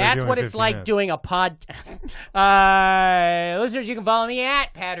comics. That are That's doing what it's 15 like minutes. doing a podcast. Listeners, you can follow me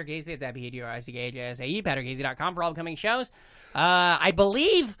at Patrick Casey. It's at PATRICKHSAE, PatrickCasey.com for all upcoming shows. I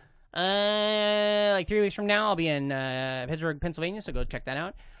believe like 3 weeks from now, I'll be in Pittsburgh, Pennsylvania, so go check that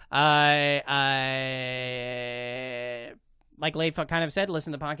out. Like Leif kind of said,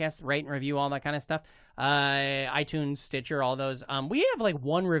 listen to the podcast, rate and review, all that kind of stuff. iTunes, Stitcher, all those. We have like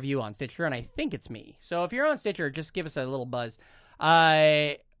 1 review on Stitcher, and I think it's me. So if you're on Stitcher, just give us a little buzz.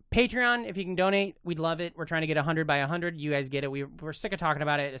 Patreon, if you can donate, we'd love it. We're trying to get 100 by 100. You guys get it. We're sick of talking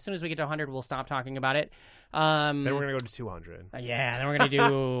about it. As soon as we get to 100, we'll stop talking about it. Then we're gonna go to 200. Yeah, then we're going to do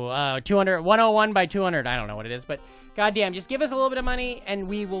 200, 101 by 200. I don't know what it is, but goddamn, just give us a little bit of money and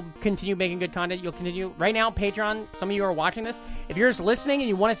we will continue making good content. You'll continue. Right now, Patreon, some of you are watching this. If you're just listening and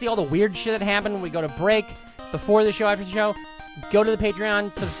you want to see all the weird shit that happened when we go to break, before the show, after the show, go to the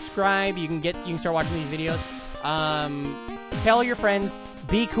Patreon, subscribe. You can start watching these videos. Tell your friends,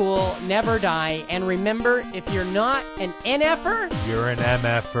 be cool, never die, and remember, if you're not an NFer, You're an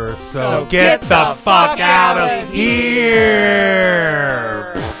MFer, So so get the fuck out of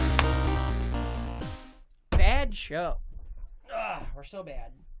here. bad show. Ugh, we're so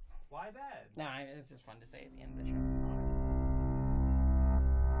bad. Why bad? Nah, it's just fun to say at the end of the show.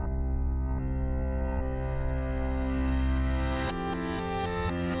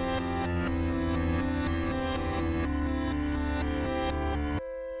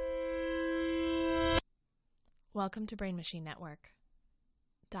 Welcome to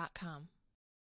BrainMachineNetwork.com.